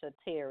Alicia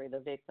Terry, the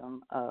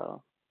victim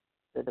of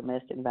the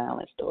domestic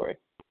violence story?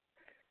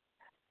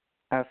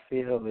 I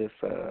feel it's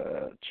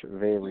a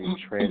very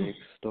tragic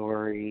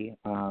story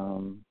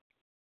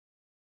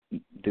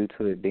due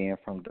to it being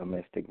from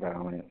domestic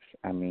violence.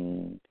 I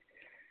mean,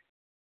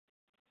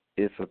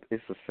 it's a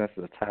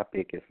sensitive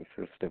topic. It's a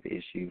sensitive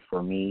issue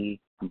for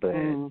me, but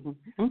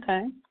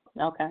okay.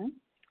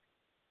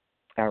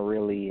 I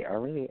really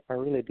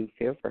do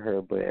feel for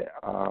her. But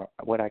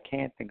what I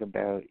can't think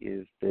about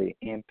is the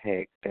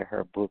impact that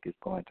her book is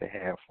going to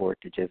have for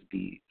it to just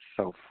be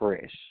so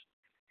fresh,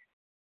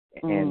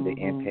 and the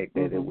impact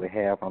that it would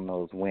have on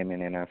those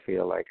women. And I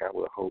feel like I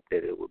would hope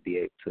that it would be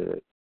able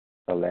to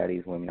allow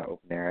these women to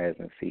open their eyes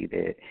and see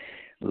that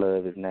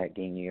love is not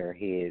getting your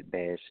head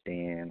bashed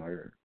in,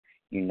 or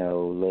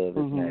love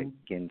is not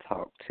getting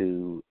talked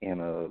to in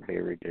a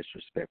very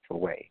disrespectful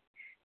way.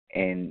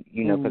 And,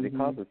 because it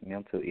causes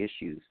mental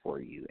issues for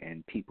you,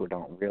 and people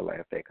don't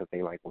realize that because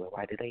they like, well,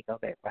 why do they go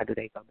back? Why do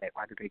they go back?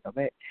 Why do they go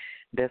back?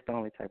 That's the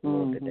only type of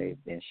love that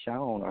they've been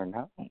shown or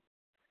known.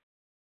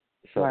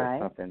 So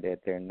it's something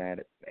that they're not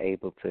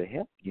able to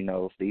help.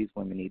 If these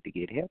women need to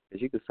get help,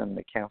 because you can send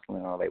them to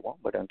counseling all they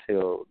want, but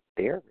until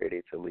they're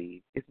ready to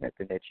leave, it's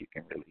nothing that you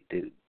can really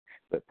do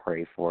but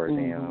pray for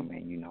them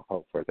and,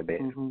 hope for the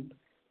best.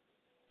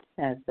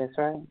 That's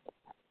right.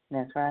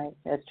 That's right.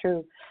 That's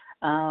true.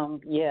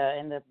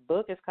 And the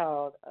book is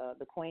called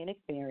The Queen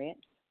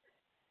Experience.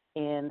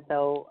 And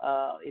so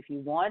if you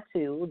want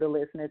to, the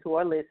listeners who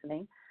are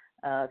listening,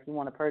 if you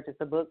want to purchase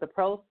the book, the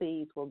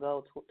proceeds will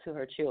go to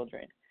her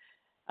children.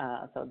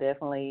 So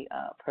definitely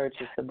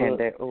purchase the book.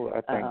 And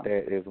I think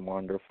that is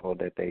wonderful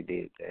that they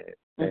did that.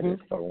 That is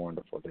so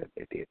wonderful that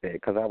they did that.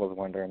 Because I was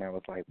wondering, I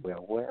was like,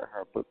 well, where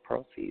her book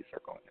proceeds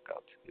are going to go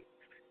to,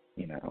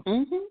 you know?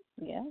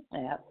 Yeah,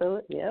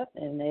 absolutely. Yep.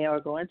 And they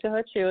are going to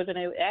her children.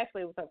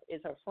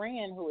 It's her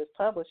friend who is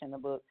publishing the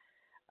book.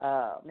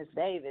 Miss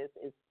Davis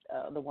is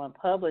the one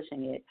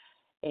publishing it,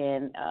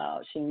 and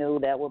she knew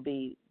that would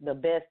be the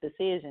best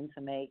decision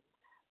to make,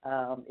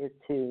 is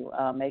to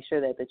make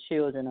sure that the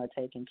children are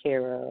taken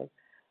care of,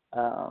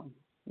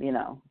 you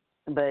know.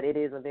 But it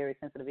is a very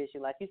sensitive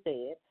issue, like you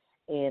said,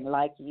 and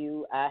like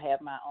you, I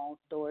have my own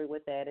story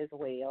with that as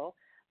well.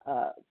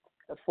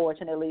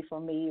 Fortunately for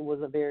me, it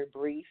was a very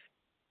brief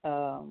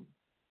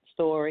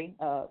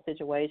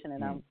situation,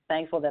 and I'm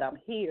thankful that I'm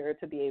here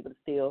to be able to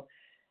still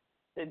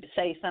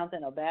say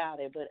something about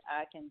it. But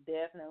I can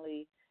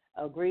definitely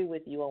agree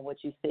with you on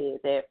what you said,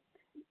 that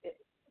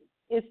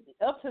it's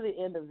up to the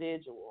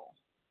individual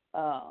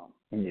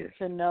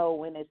to know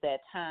when it's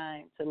that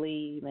time to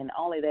leave, and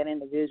only that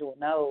individual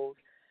knows.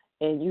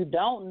 And you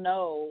don't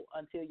know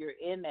until you're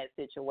in that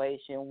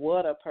situation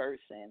what a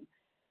person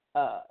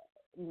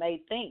may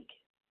think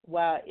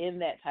while in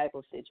that type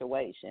of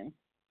situation.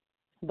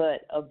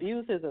 But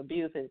abuse is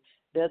abuse. It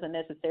doesn't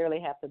necessarily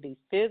have to be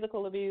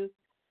physical abuse.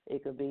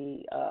 It could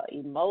be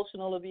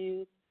emotional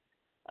abuse,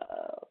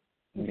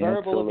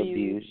 verbal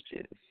abuse.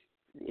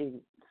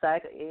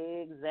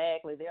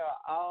 Exactly. There are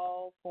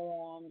all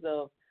forms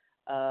of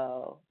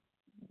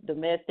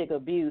domestic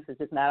abuse. It's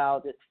just not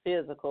all just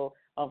physical.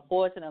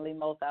 Unfortunately,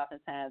 most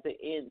oftentimes it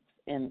ends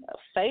in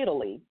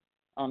fatally,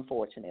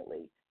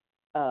 unfortunately,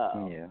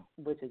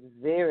 which is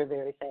very,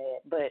 very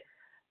sad. But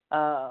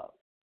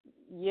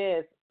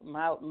yes,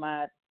 my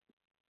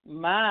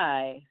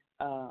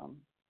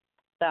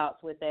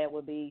thoughts with that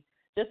would be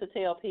just to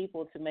tell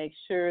people to make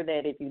sure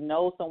that if you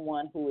know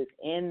someone who is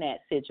in that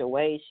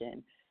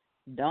situation,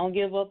 don't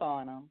give up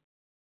on them.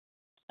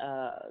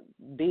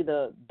 Be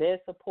the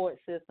best support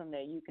system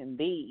that you can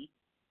be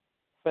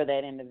for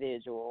that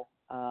individual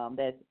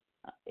that's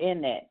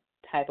in that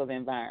type of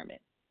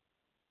environment.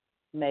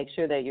 Make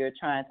sure that you're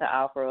trying to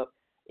offer up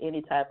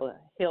any type of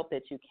help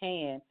that you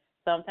can.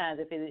 Sometimes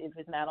if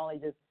it's not only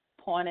just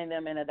pointing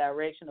them in a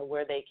direction of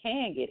where they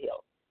can get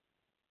help,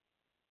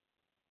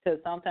 because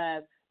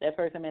sometimes that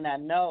person may not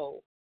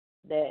know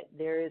that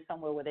there is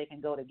somewhere where they can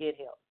go to get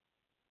help.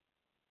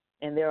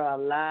 And there are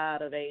a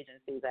lot of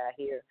agencies out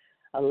here,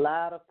 a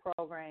lot of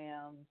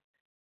programs,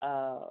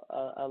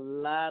 a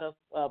lot of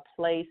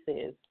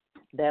places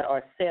that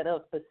are set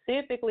up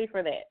specifically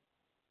for that.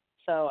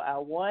 So I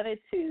wanted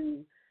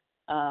to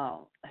I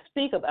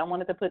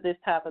wanted to put this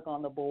topic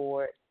on the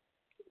board,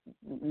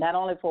 not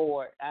only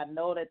for, I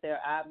know that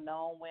I've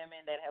known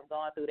women that have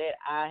gone through that.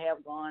 I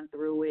have gone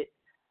through it.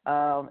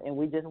 And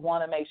we just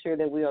want to make sure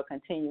that we are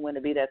continuing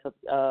to be that.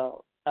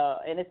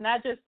 And it's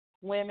not just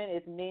women;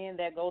 it's men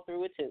that go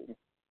through it too.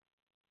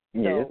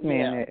 Yeah, it's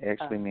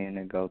men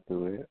that go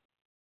through it.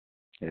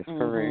 It's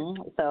correct.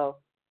 So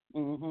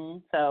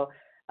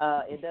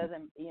it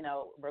doesn't,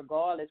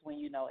 regardless when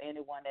you know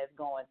anyone that's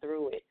going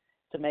through it,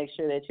 to make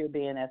sure that you're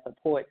being that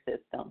support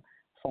system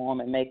for them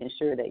and making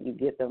sure that you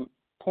get them,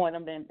 point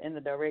them in the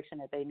direction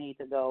that they need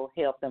to go,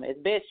 help them as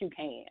best you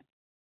can.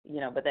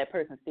 But that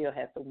person still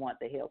has to want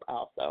the help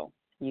also.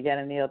 You got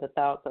any other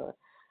thoughts or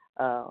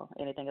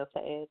anything else to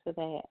add to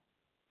that?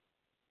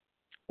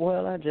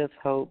 Well, I just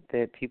hope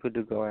that people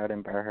do go out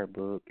and buy her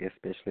book,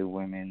 especially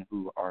women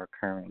who are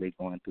currently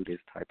going through this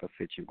type of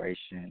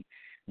situation,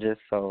 just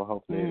so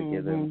hopefully it'll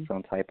give them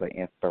some type of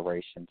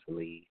inspiration to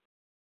lead.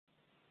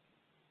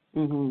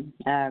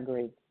 I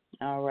agree.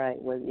 All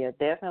right. Well, yeah,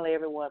 definitely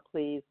everyone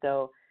please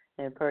go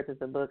and purchase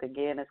the book.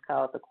 Again, it's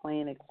called The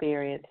Queen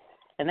Experience.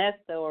 And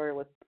that story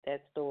was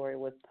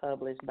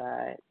published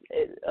by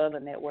other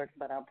networks,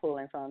 but I'm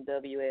pulling from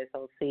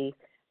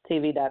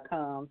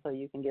WSOCTV.com, so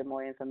you can get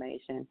more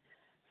information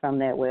from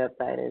that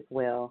website as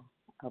well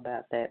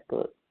about that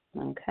book.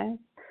 Okay?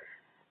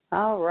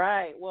 All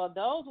right. Well,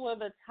 those were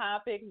the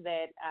topics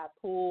that I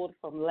pulled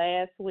from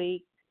last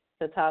week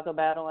to talk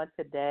about on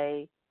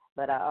today,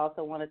 but I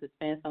also wanted to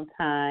spend some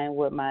time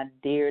with my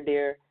dear,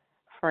 dear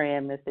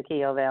friend, Mr.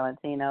 Keo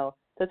Valentino,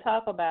 to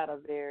talk about a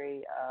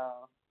very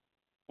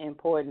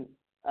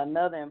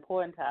another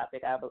important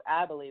topic I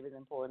believe is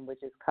important,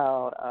 which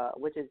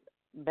is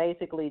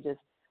basically just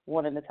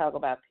wanting to talk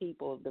about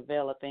people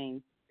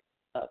developing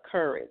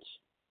courage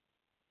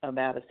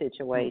about a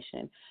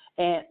situation,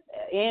 and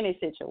any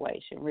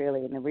situation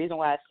really. And the reason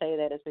why I say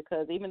that is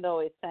because even though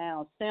it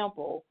sounds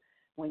simple,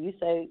 when you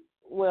say,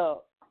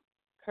 well,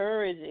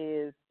 courage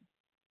is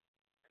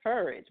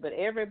courage, but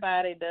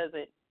everybody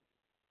doesn't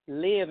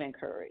live in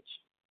courage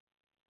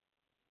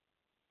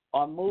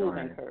or move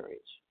in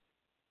courage,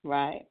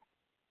 right?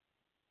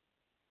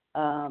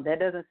 That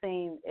doesn't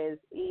seem as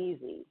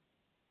easy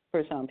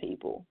for some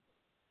people.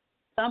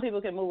 Some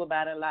people can move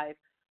about in life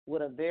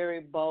with a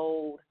very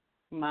bold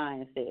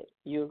mindset.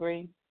 You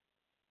agree?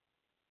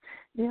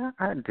 Yeah,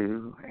 I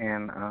do,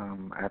 and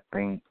I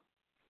think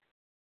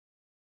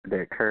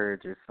that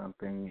courage is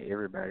something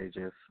everybody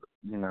just,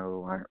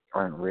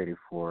 aren't ready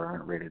for,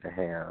 aren't ready to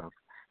have,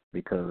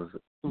 because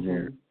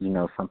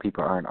some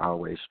people aren't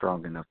always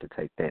strong enough to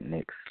take that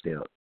next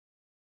step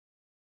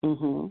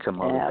to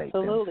motivate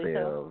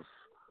themselves.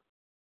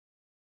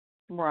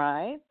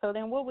 Right. So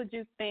then, what would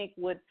you think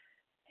would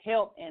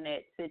help in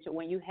that situation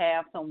when you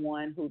have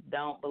someone who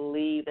don't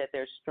believe that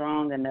they're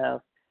strong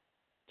enough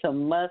to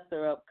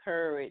muster up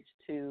courage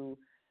to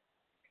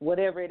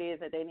whatever it is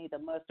that they need to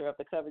muster up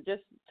the courage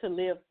just to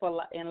live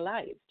in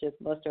life, just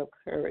muster up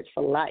courage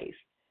for life?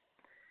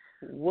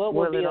 What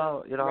would be it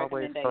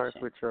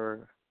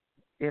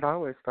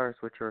always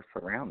starts with your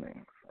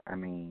surroundings. I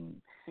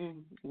mean,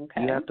 you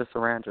have to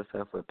surround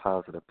yourself with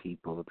positive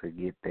people to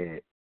get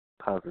that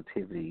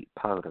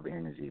positive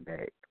energy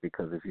back,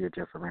 because if you're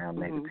just around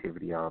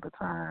negativity all the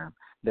time,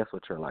 that's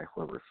what your life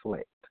will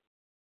reflect.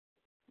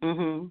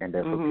 And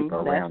that's what people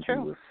around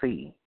you will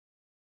see.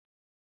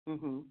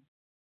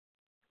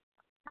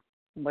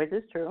 Which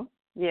is true.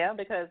 Yeah,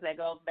 because that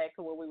goes back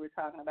to what we were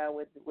talking about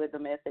with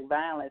domestic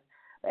violence.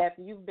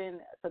 After you've been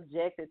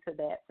subjected to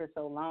that for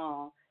so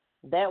long,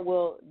 that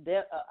will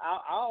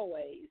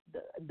always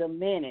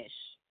diminish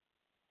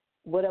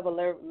whatever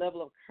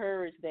level of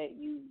courage that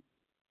you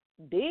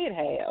did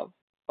have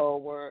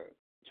or were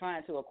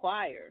trying to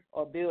acquire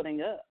or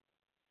building up.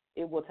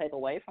 It will take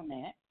away from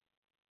that,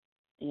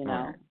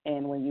 Right.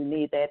 And when you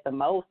need that the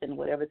most in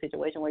whatever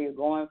situation where you're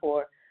going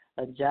for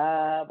a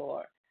job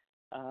or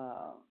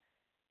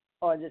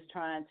just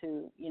trying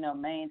to,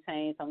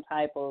 maintain some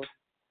type of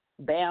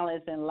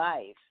balance in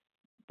life,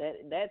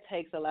 that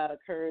takes a lot of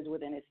courage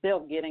within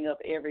itself, getting up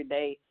every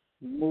day,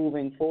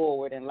 moving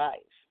forward in life.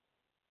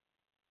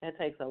 That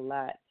takes a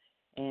lot.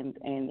 And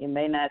it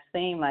may not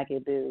seem like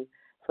it do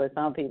for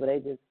some people. They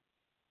just,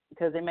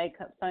 because it may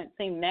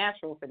seem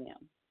natural for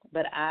them.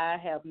 But I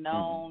have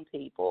known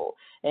people,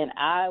 and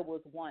I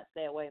was once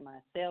that way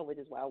myself, which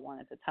is why I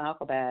wanted to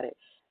talk about it,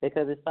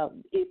 because it's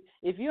something.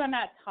 If you are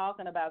not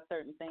talking about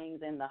certain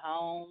things in the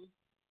home,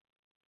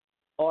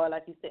 or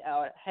like you said,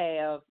 or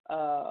have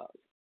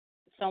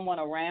someone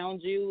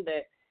around you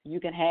that you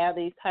can have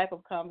these type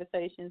of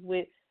conversations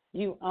with,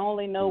 you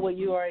only know what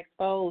you are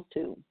exposed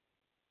to.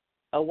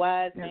 A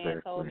wise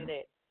man told me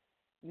that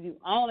you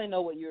only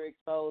know what you're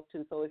exposed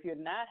to. So if you're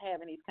not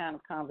having these kind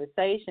of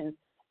conversations,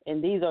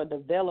 and these are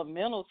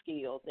developmental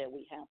skills that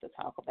we have to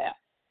talk about,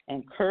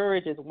 and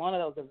courage is one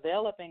of those,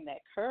 developing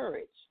that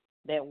courage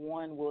that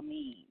one will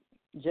need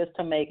just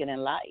to make it in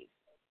life.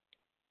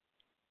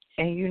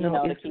 And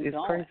it's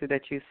crazy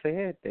that you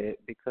said that,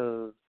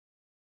 because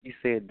you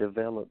said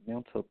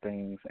developmental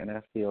things, and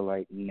I feel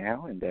like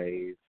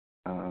nowadays,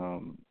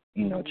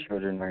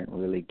 children aren't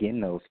really getting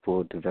those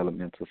full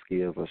developmental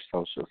skills or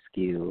social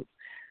skills,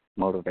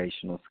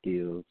 motivational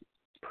skills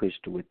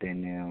pushed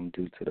within them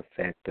due to the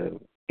fact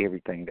of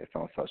everything that's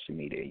on social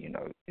media.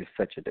 It's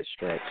such a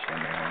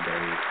distraction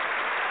nowadays.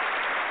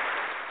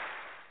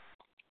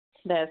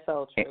 That's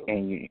so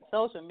true.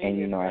 Social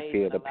media, and I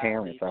feel the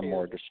parents are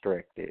more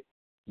distracted.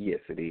 Yes,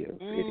 it is.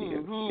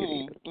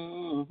 It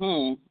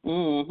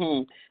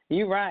is.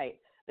 You're right,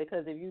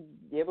 because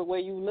everywhere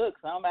you look,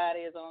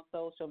 somebody is on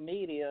social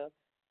media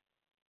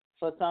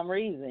for some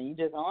reason. You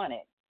just on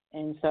it,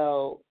 and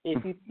so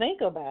if you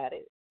think about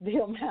it, the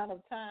amount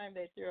of time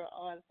that you're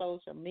on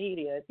social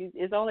media,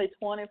 it's only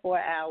 24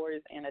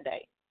 hours in a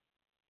day.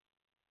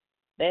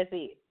 That's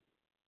it,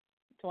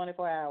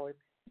 24 hours.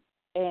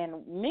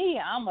 And me,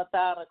 I'm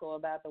methodical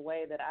about the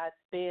way that I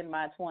spend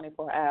my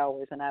 24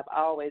 hours, and I've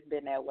always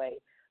been that way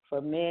for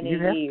many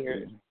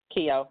years,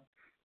 Keo.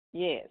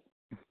 Yes.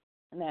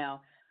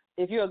 Now,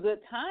 if you're a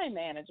good time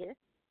manager,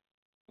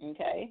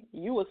 okay,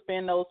 you will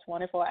spend those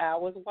 24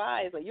 hours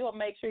wisely. You'll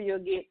make sure you'll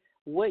get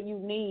what you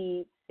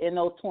need in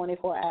those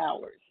 24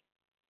 hours,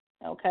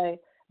 okay?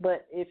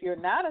 But if you're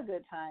not a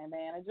good time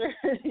manager,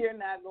 you're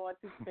not going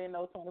to spend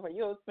those 24 hours.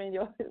 You'll spend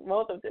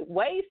most of it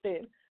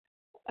wasted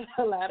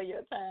a lot of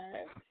your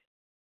time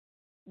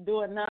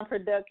doing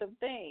non-productive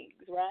things,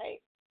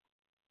 right?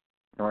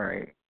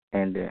 Right.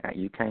 And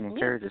you can't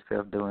encourage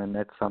yourself doing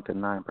something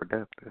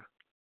non-productive.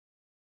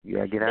 You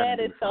got to get out and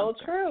do something. That is so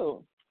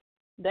true.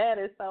 That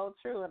is so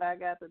true, and I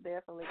got to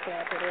definitely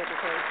capture that,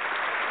 because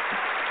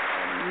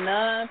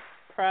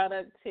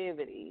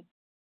non-productivity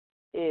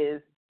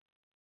is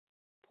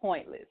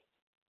pointless,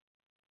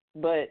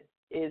 but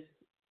it's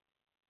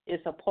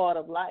a part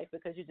of life,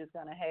 because you're just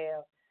going to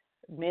have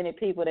many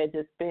people that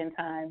just spend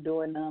time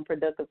doing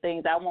non-productive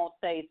things. I won't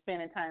say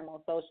spending time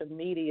on social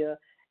media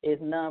is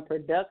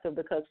non-productive,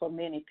 because for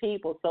many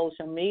people,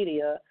 social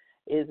media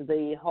is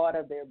the heart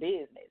of their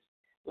business,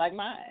 like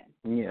mine.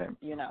 Yeah.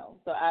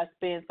 So I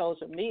spend a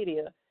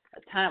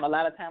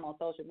lot of time on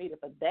social media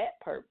for that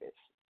purpose,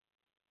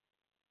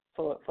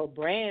 for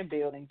brand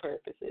building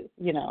purposes,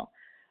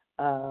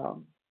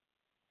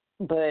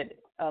 But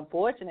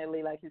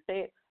unfortunately, like you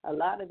said, a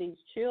lot of these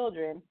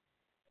children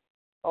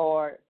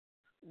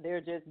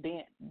they're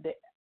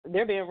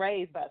being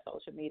raised by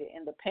social media,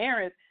 and the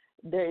parents,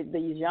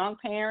 these young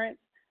parents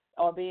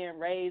are being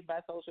raised by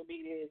social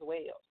media as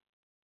well.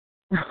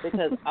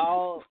 Because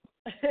all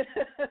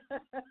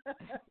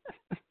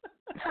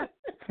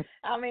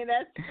I mean,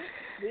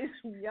 these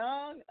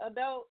young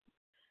adults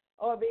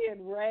are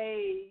being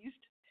raised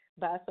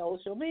by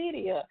social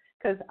media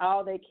because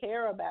all they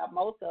care about,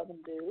 most of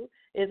them do,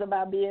 is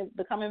about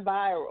becoming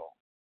viral.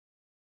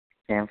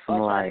 And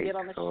some likes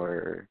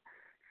or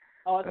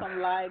some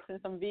likes and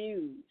some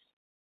views.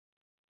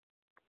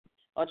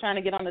 Or trying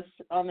to get on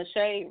the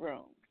shade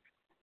room.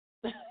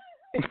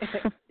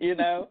 You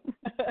know?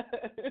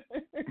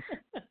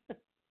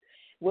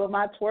 Will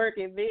my twerk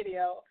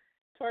video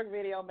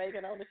make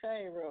it on the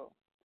shade room?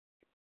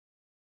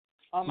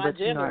 On my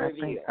gender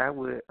review. I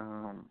think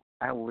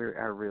I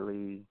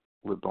really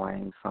would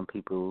blame some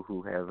people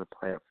who have a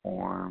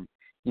platform,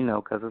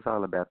 because it's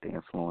all about the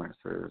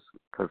influencers.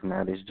 Because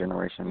now this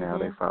generation, now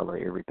they follow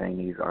everything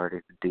these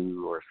artists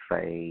do or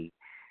say.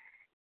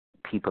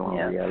 People on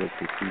reality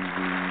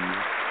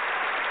TV.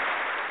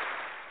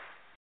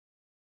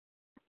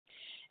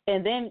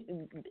 And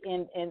then,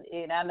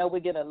 and I know we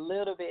get a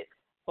little bit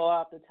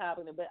far off the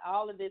topic, but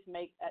all of this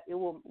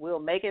will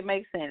make it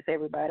make sense,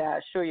 everybody, I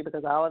assure you,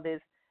 because all of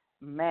this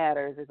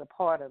matters is a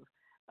part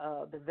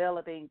of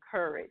developing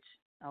courage,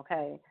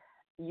 okay?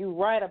 You're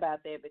right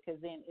about that, because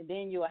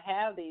then you'll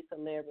have these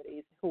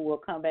celebrities who will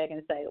come back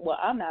and say, well,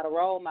 I'm not a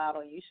role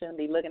model, you shouldn't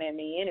be looking at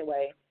me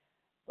anyway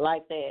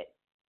like that.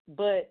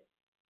 But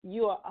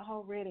you are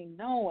already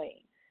knowing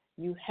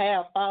you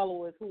have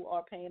followers who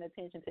are paying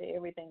attention to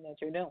everything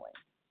that you're doing.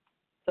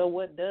 So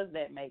what does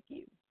that make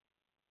you?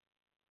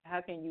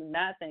 How can you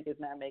not think it's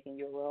not making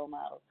you a role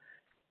model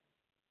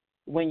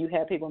when you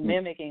have people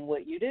mimicking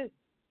what you do?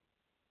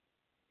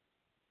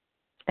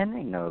 And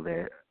they know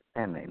that.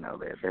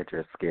 They're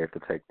just scared to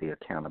take the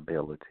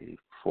accountability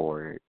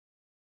for it.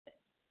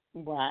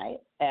 Right,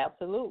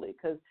 absolutely.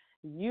 Because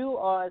you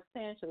are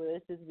essentially,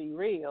 let's just be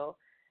real,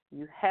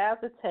 you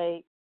have to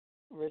take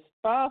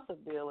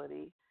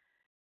responsibility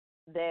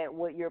that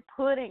what you're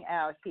putting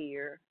out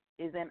here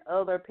is in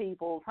other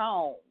people's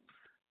homes.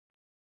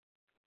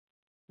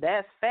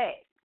 That's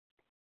fact.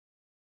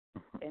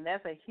 And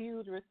that's a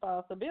huge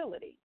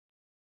responsibility.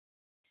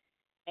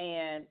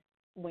 And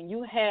when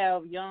you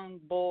have young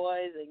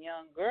boys and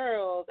young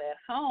girls at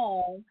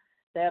home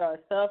that are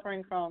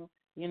suffering from,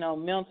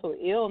 mental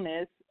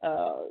illness,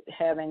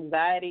 have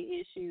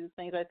anxiety issues,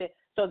 things like that,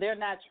 so they're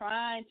not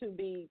trying to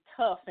be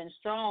tough and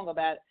strong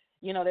about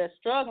they're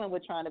struggling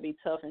with trying to be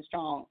tough and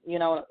strong,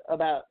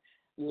 about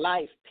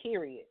life,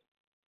 period,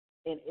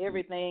 and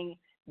everything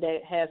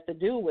that has to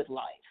do with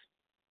life.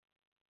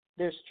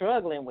 They're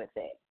struggling with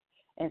that.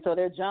 And so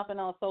they're jumping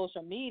on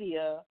social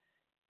media,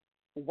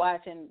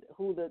 watching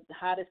who the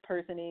hottest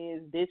person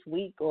is this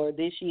week or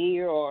this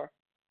year or,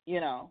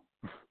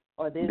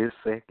 or this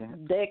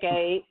second.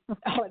 Decade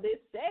or this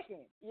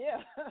second.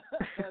 Yeah.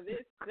 Or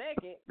this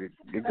second.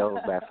 It goes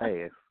by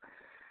fast.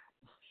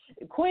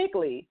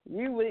 Quickly.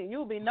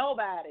 You'll be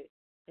nobody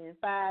in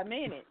 5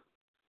 minutes.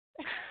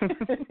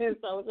 In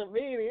social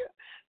media.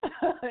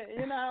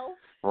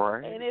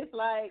 Right. And it's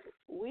like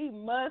we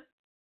must,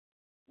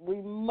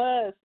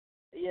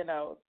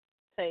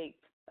 take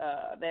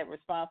that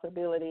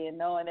responsibility and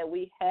knowing that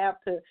we have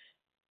to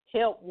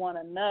help one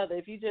another.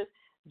 If you just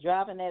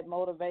dropping that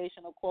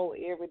motivational quote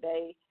every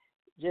day,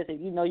 just if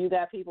you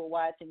got people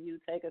watching you,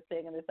 take a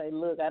second to say,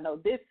 look, I know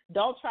this,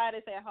 don't try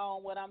this at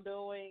home, what I'm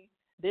doing.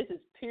 This is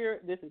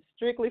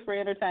strictly for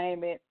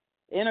entertainment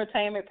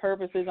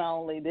purposes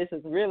only. This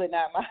is really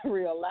not my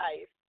real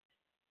life.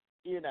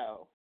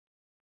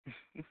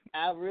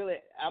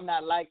 I'm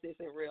not like this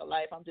in real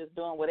life. I'm just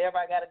doing whatever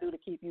I got to do to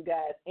keep you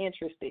guys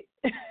interested,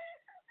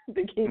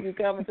 to keep you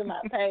coming to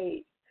my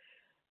page.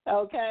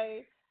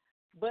 Okay?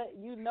 But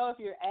if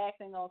you're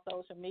acting on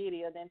social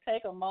media, then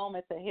take a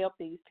moment to help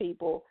these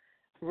people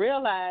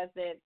realize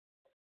that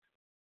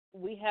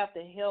we have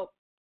to help.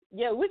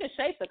 Yeah, we can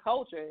shape the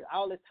culture.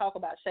 All this talk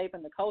about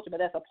shaping the culture, but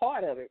that's a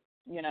part of it,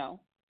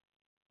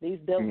 These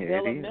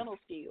developmental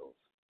skills.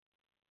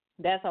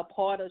 That's a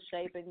part of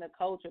shaping the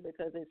culture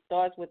because it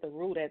starts with the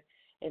root,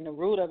 and the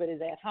root of it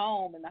is at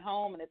home, and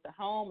if the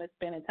home is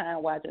spending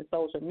time watching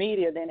social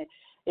media, then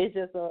it's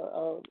just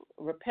a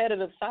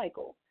repetitive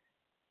cycle.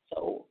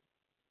 So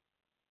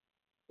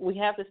we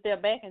have to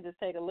step back and just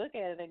take a look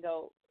at it and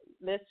go,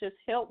 let's just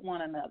help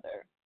one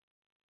another.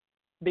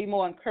 Be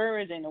more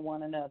encouraging to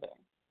one another.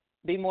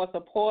 Be more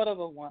supportive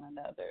of one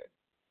another.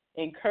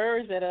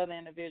 Encourage that other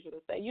individual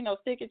to say,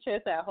 stick your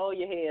chest out, hold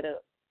your head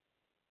up.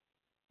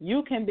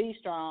 You can be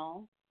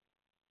strong,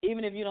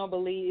 even if you don't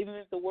believe, even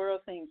if the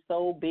world seems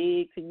so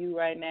big to you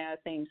right now, it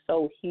seems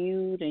so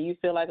huge, and you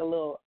feel like a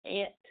little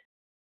ant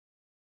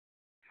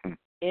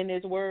in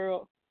this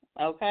world,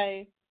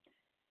 okay?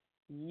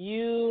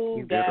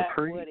 You got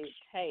what it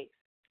takes.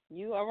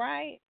 You all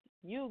right?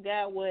 You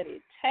got what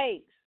it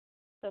takes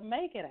to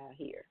make it out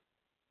here.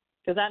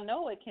 Because I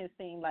know it can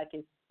seem like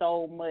it's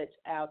so much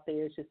out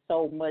there. It's just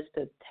so much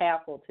to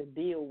tackle, to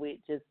deal with.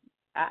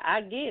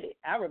 I get it.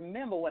 I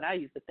remember when I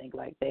used to think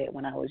like that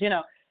when I was,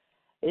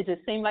 it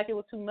just seemed like it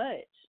was too much.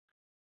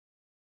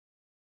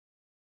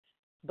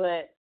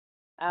 But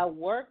I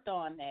worked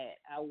on that.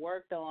 I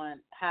worked on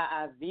how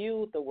I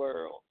viewed the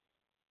world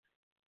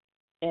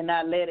and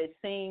not let it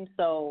seem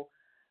so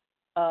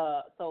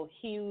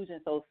huge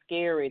and so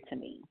scary to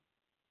me.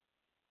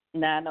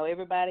 Now I know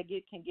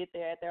everybody can get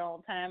there at their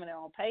own time and their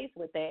own pace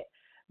with that,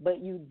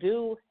 but you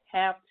do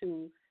have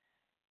to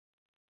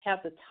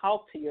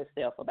talk to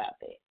yourself about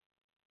that.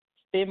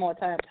 Spend more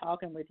time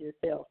talking with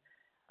yourself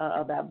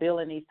about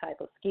building these type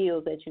of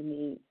skills that you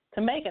need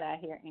to make it out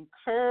here. And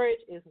courage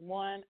is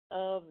one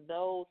of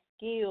those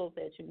skills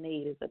that you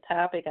need. It's a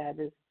topic I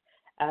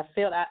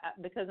felt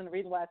because of the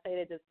reason why I say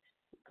that, just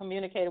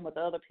communicating with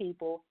other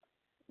people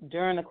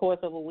during the course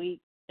of a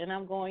week, and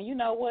I'm going, you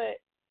know what?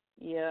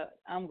 Yeah,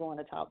 I'm going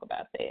to talk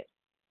about that.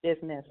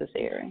 It's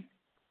necessary.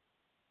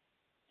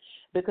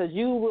 Because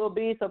you will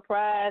be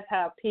surprised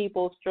how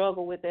people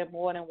struggle with that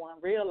more than one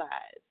realize.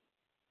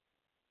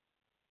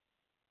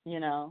 You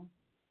know?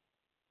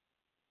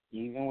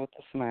 Even with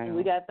the smile.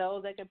 We got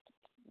those that can,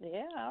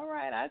 yeah, all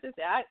right. I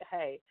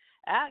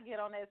get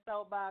on that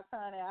soapbox,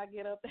 honey. I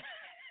get up there.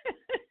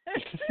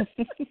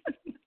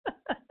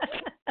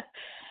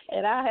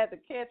 And I have to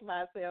catch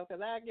myself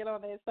because I get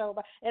on that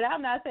soapbox. And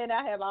I'm not saying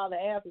I have all the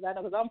answers. I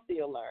know because I'm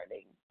still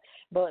learning.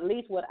 But at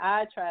least what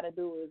I try to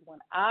do is when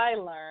I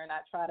learn,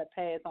 I try to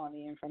pass on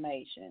the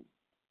information.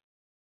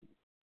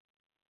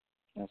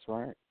 That's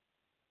right.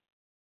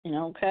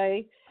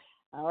 Okay.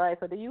 All right.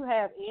 So do you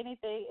have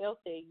anything else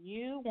that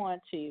you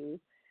want to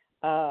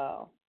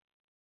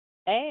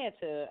add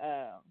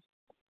to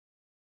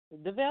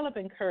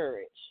developing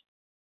courage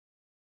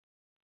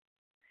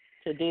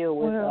to deal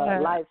with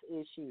life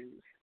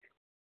issues?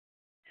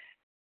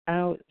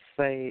 I would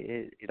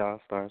say it all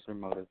starts with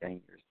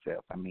motivating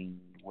yourself. I mean,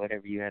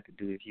 whatever you have to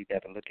do, if you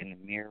got to look in the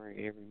mirror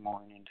every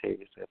morning and tell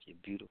yourself you're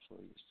beautiful,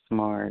 you're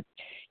smart,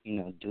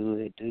 do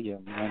it. Do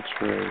your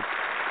mantras.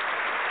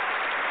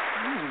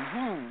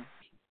 Mm-hmm.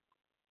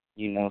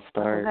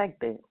 Start I like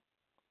that.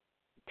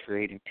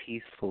 creating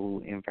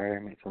peaceful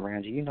environments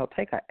around you.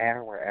 Take an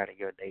hour out of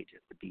your day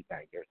just to be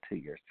by to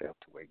yourself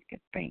to where you can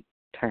think.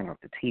 Turn off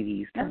the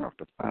TVs, turn off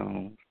the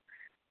phones.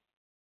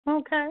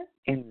 Okay.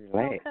 And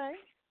relax. Okay.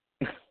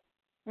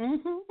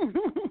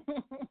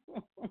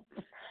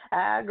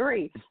 I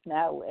agree.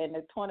 Now, in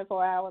the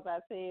 24 hours I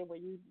said,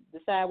 when you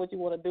decide what you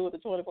want to do with the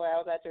 24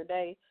 hours out your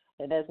day,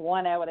 and that's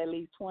 1 hour that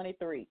leaves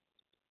 23.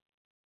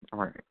 All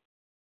right.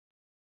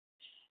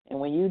 And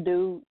when you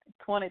do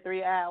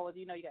 23 hours,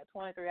 you got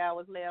 23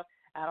 hours left.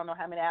 I don't know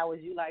how many hours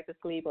you like to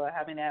sleep or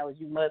how many hours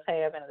you must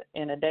have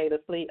in a day to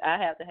sleep. I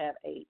have to have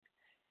 8.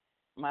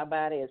 My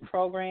body is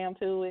programmed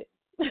to it.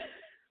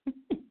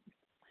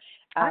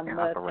 I can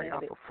operate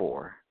off of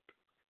 4.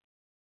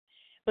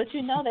 But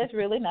that's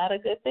really not a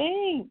good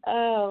thing.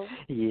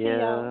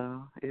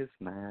 Yeah, it's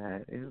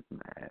not. It's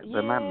not. Yeah.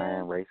 But my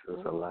mind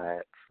races a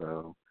lot,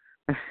 so.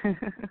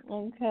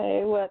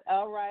 Okay. Well,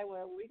 all right.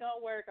 Well, we're going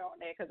to work on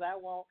that because I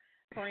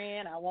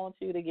want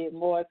you to get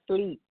more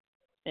sleep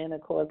in the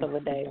course of a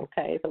day,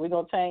 okay? So we're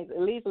going to change.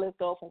 At least let's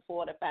go from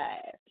 4 to 5.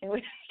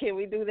 Can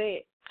we do that?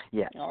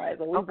 Yeah. All right.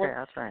 So I'll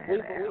try and have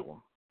an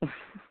hour.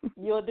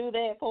 You'll do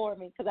that for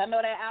me because I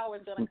know that hour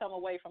is going to come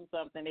away from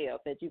something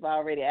else that you've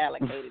already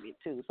allocated it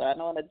to. So I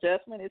know an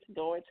adjustment is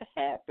going to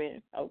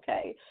happen,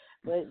 okay?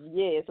 But,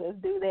 yes, let's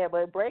do that.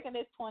 But breaking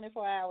this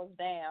 24 hours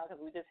down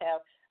because we just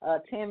have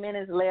 10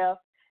 minutes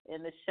left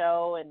in the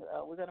show, and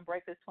we're going to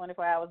break this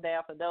 24 hours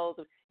down for those.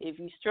 If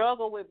you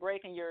struggle with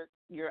breaking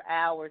your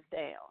hours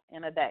down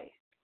in a day,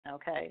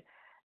 okay,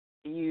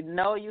 you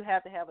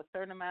have to have a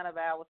certain amount of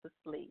hours to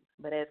sleep.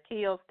 But as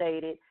Keo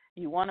stated,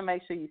 you want to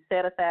make sure you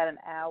set aside an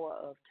hour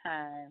of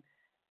time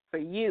for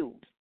you.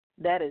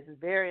 That is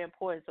very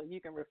important so you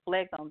can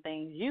reflect on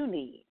things you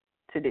need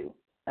to do,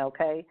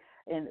 okay,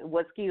 and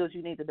what skills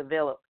you need to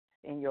develop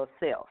in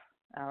yourself,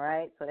 all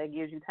right? So that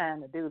gives you time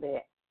to do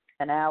that,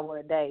 an hour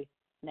a day.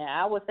 Now,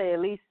 I would say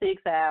at least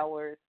 6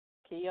 hours.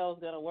 Keo's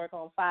going to work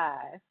on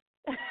 5,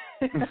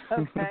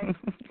 okay?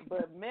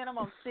 But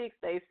minimum 6,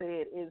 they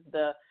said, is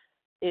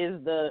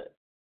the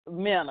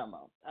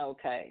minimum,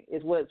 okay,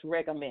 is what's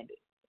recommended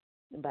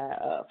by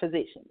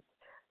physicians.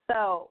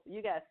 So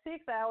you got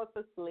 6 hours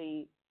for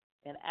sleep,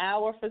 an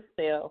hour for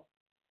self,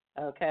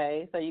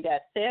 okay? So you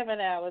got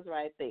 7 hours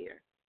right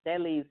there.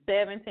 That leaves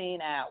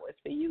 17 hours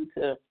for you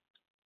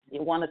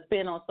want to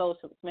spend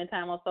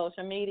time on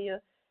social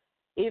media.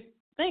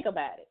 Think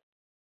about it.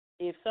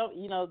 If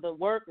the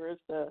workers,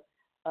 the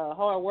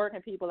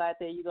hard-working people out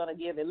there, you're going to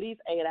give at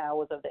least 8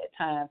 hours of that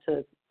time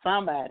to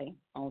somebody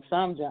on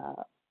some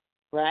job,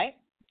 right?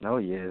 Oh,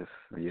 yes.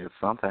 Yes,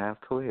 sometimes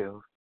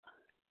 12.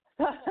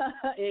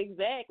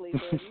 Exactly. So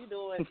if you're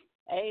doing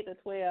 8 to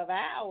 12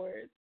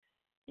 hours,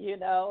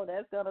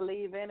 that's going to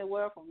leave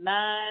anywhere from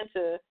 9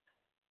 to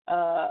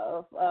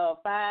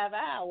 5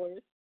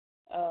 hours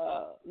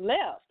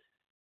left,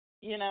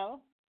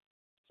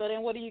 So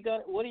then what are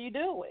you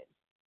doing?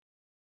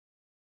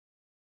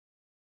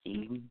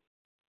 Eating,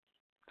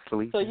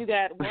 sleeping. So you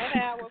got 1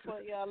 hour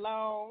for your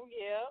alone,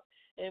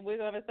 yeah, and we're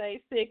going to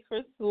say 6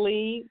 for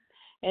sleep.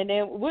 And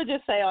then we'll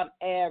just say on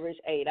average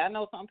 8. I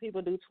know some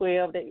people do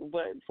 12,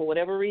 but for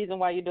whatever reason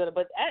why you do it.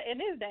 But in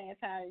this day and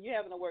time, you're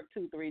having to work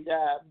 2-3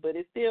 jobs, but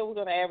it's still, we're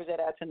going to average that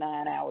out to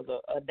 9 hours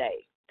a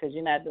day because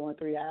you're not doing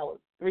 3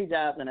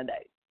 jobs in a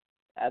day.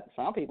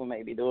 Some people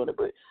may be doing it,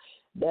 but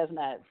that's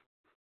not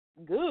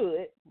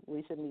good.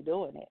 We shouldn't be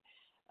doing it.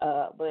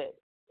 But,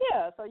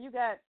 yeah, so you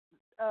got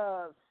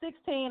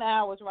 16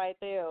 hours right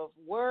there of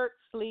work,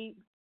 sleep,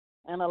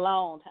 and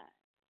alone time.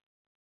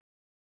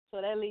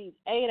 So that leaves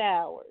 8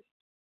 hours.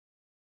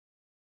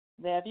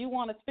 That if you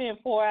want to spend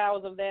 4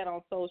 hours of that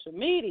on social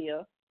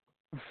media,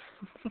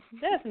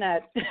 that's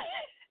not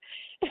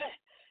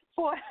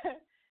 4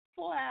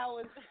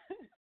 hours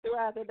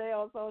throughout the day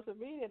on social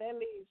media. That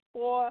leaves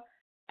 4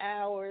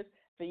 hours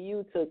for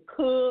you to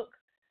cook,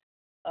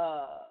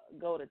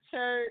 go to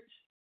church.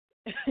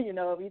 You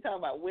know, if you're talking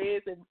about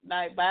Wednesday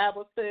night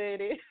Bible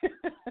study,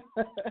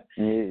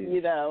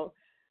 you know.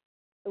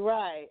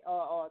 Right,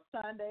 or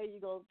Sunday you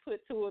gonna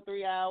put 2 or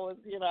 3 hours.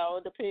 You know,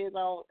 it depends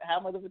on how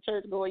much of a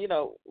church going. You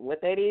know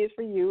what that is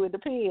for you. It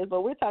depends.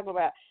 But we're talking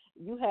about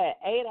you had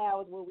 8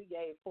 hours where we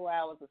gave 4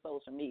 hours of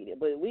social media,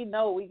 but we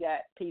know we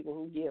got people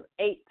who give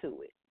 8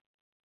 to it.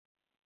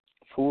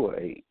 4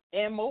 8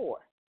 and more.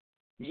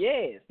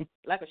 Yes,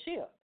 like a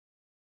shift.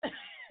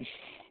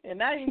 And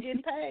now you're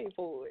getting paid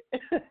for it.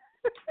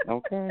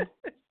 Okay.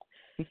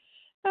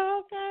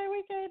 Okay,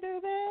 we can't do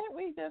that.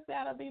 We just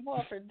got to be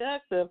more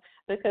productive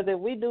because if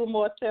we do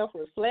more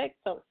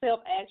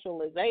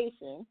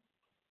self-actualization,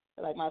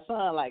 like my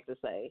son likes to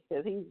say,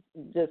 because he's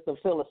just a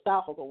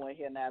philosophical one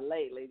here now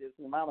lately. Just,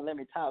 Mama, let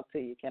me talk to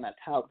you. Can I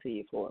talk to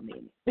you for a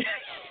minute?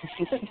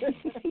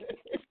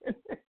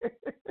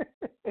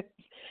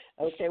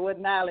 Okay,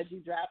 what knowledge you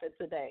dropping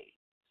today,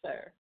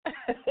 sir?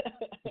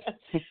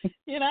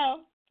 You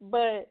know,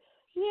 but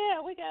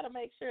yeah, we got to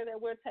make sure that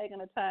we're taking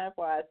the time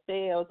for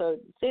ourselves. So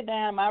sit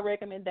down. My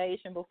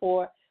recommendation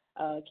before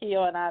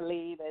Keo and I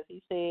leave, as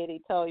he said,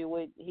 he told you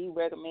what he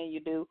recommend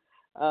you do.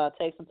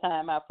 Take some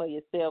time out for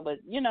yourself.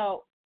 But, you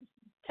know,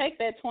 take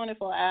that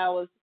 24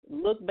 hours,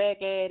 look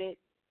back at it,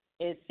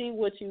 and see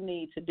what you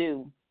need to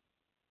do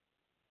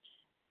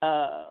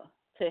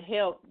to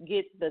help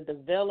get the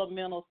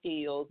developmental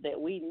skills that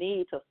we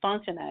need to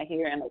function out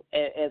here and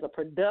as a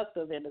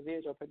productive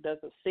individual,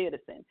 productive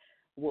citizen.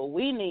 What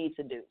we need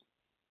to do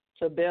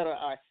to better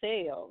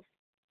ourselves,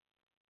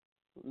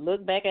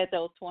 look back at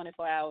those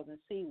 24 hours and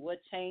see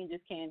what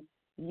changes can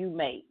you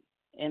make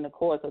in the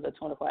course of the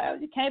 24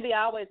 hours. You can't be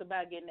always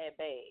about getting that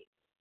bag.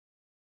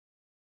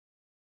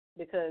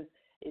 Because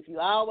if you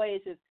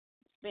always just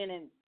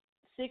spending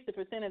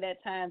 60% of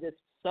that time just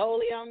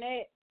solely on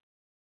that,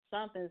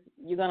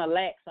 you're going to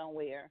lack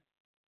somewhere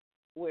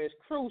where it's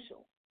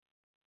crucial.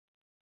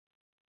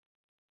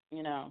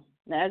 You know,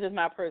 now that's just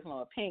my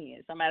personal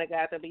opinion. Somebody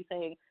got to be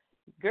saying,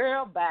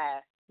 girl,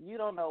 bye. You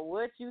don't know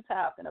what you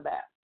talking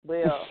about.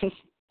 Well,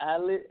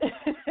 hell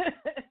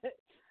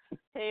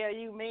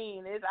you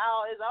mean. It's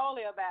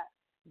only about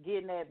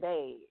getting that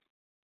bag.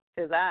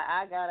 Because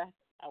I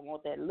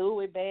want that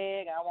Louis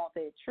bag. I want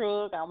that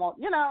truck. I'm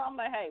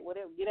like, hey,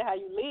 whatever, get it how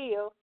you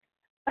live.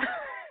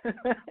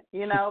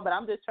 You know, but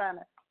I'm trying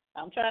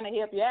to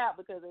help you out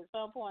because at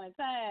some point in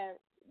time,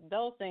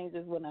 those things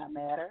just will not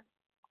matter.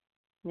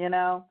 You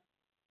know?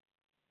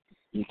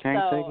 You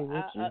can't take it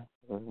with you.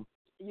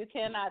 You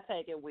cannot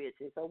take it with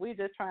you. So we're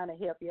just trying to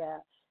help you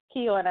out.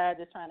 Keo and I are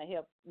just trying to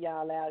help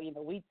y'all out. You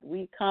know, we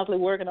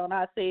constantly working on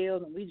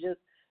ourselves, and we just,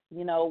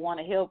 you know, want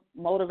to help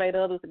motivate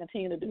others to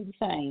continue to do the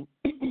same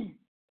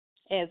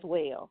as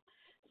well.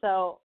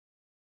 So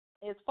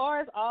as far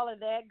as all of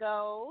that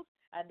goes,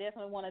 I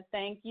definitely want to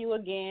thank you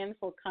again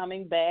for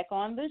coming back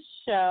on the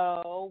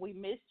show. We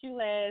missed you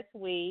last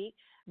week,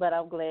 but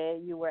I'm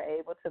glad you were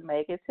able to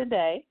make it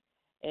today.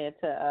 And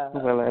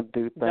well, I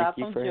do thank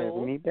you for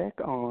having me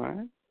back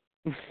on.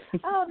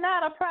 Oh,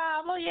 not a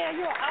problem. Yeah,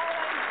 you're always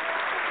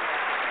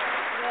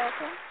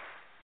welcome.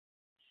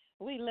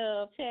 We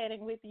love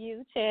chatting with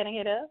you, chatting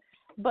it up.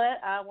 But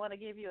I want to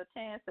give you a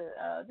chance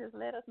to just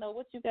let us know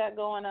what you got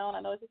going on.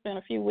 I know it's just been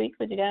a few weeks,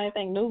 but you got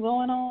anything new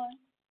going on?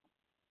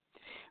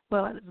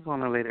 Well, I just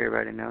want to let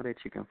everybody know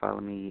that you can follow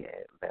me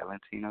at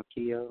Valentino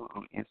Keo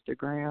on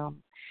Instagram.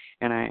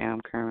 And I am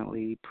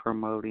currently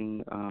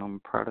promoting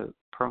product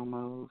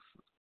promos,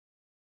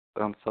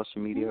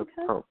 social media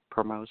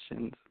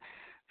promotions.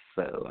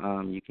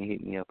 So you can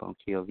hit me up on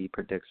KEO V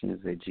Productions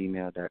at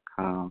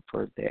gmail.com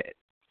for that.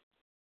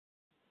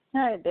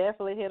 All right,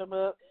 definitely hit them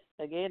up.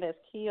 Again, that's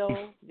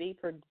KEO V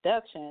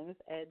Productions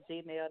at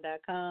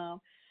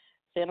gmail.com.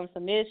 Send them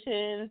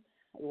submissions,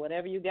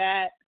 whatever you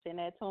got, send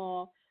that to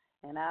them,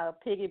 and I'll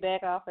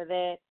piggyback off of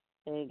that.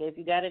 And if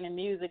you got any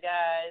music,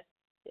 guys,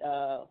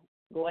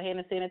 go ahead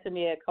and send it to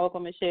me at CoCo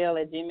Meshelle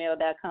at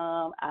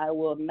gmail.com. I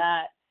will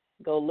not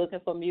go looking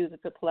for music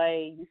to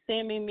play. You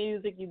send me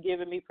music, you're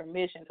giving me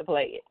permission to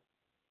play it.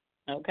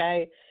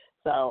 Okay?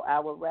 So I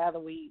would rather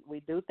we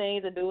do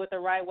things and do it the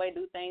right way,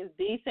 do things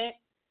decent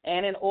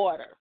and in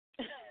order.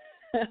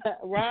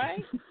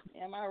 Right?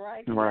 Am I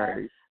right?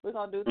 Right. We're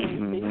going to do things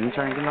decent over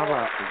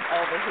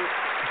here.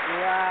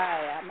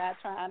 Right. I'm not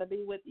trying to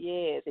be with,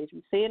 yes. If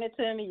you send it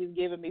to me, you've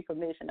given me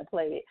permission to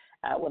play it.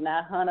 I will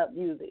not hunt up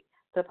music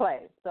to play.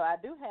 So I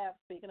do have,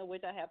 speaking of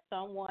which, I have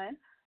someone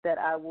that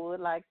I would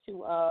like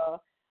to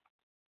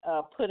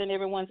put in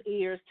everyone's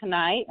ears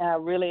tonight. I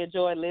really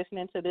enjoyed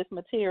listening to this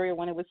material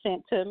when it was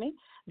sent to me,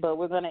 but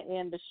we're going to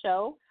end the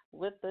show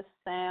with the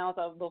sounds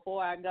of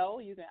Before I Go.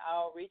 You can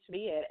all reach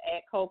me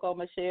at CoCo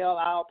Meshelle,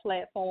 all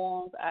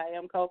platforms. I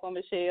am CoCo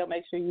Meshelle.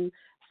 Make sure you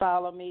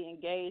follow me,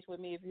 engage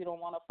with me. If you don't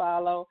want to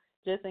follow,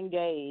 just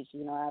engage.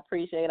 You know, I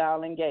appreciate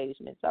all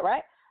engagements, all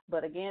right?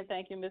 But again,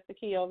 thank you, Mr.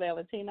 Keo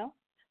Valentino,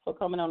 for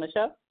coming on the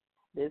show.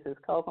 This is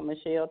CoCo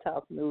Meshelle,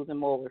 Talk News and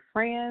More with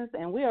Friends,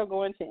 and we are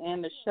going to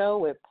end the show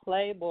with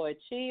Playboy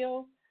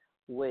Chill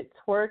with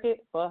Twerk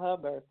It for her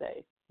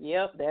birthday.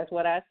 Yep, that's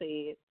what I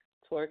said,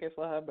 twerk it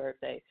for her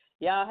birthday.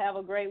 Y'all have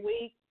a great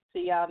week.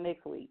 See y'all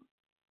next week.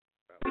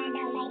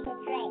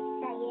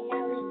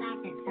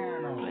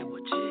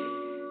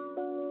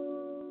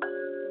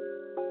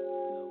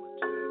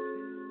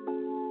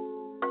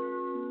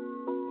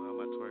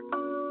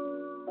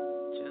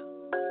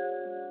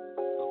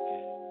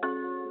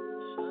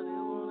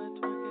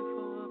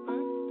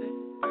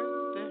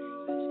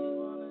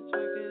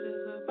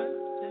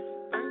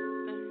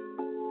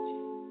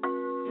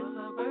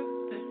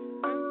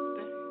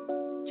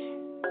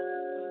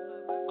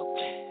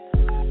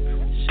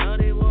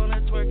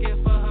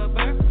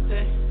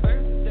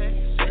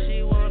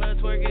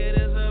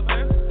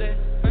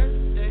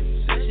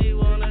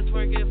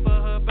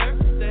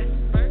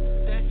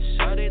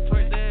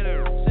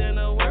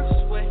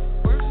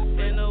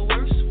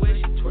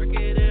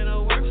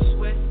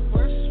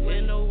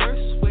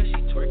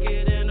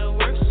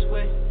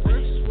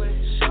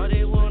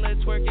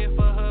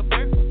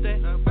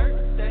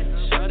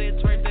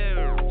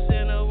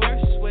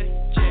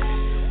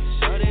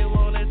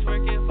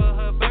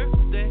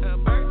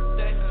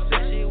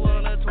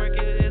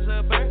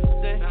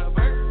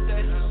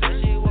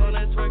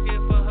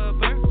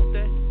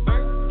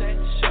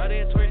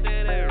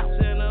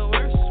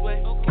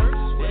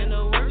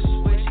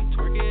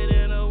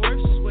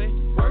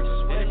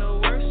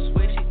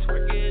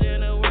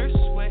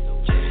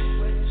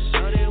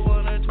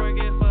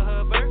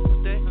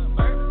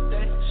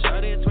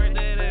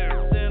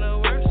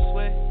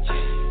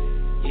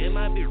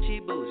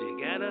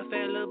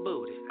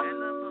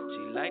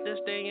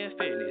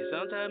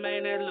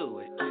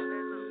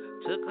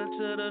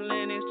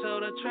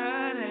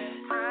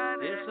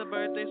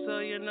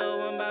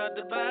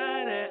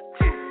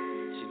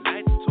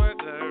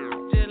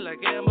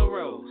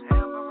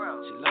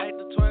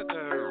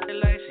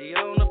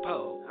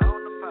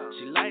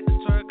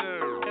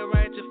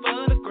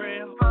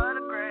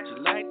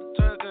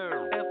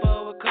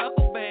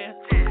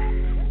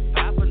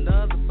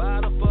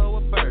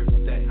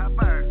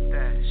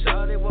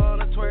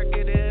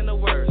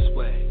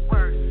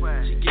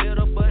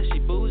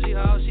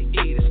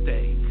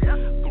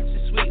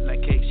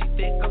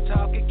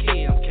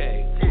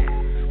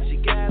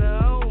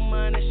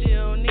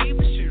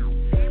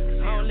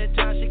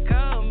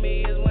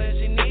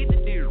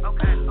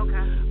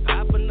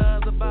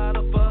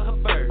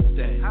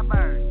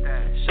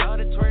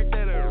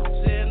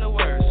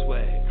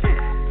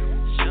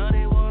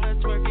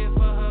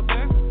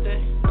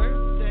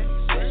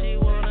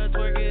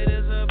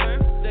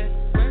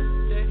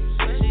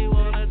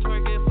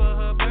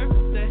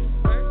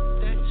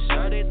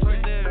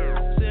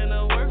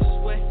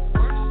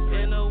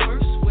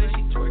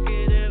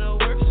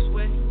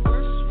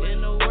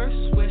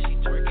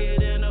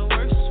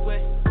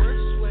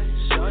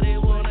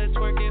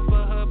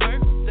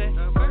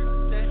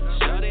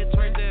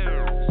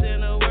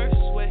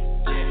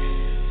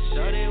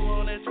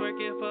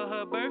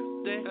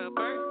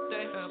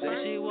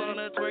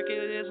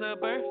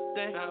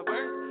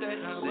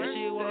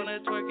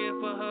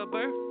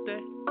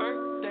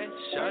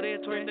 Shawty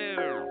twerk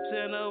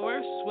that in the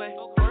worst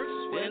way.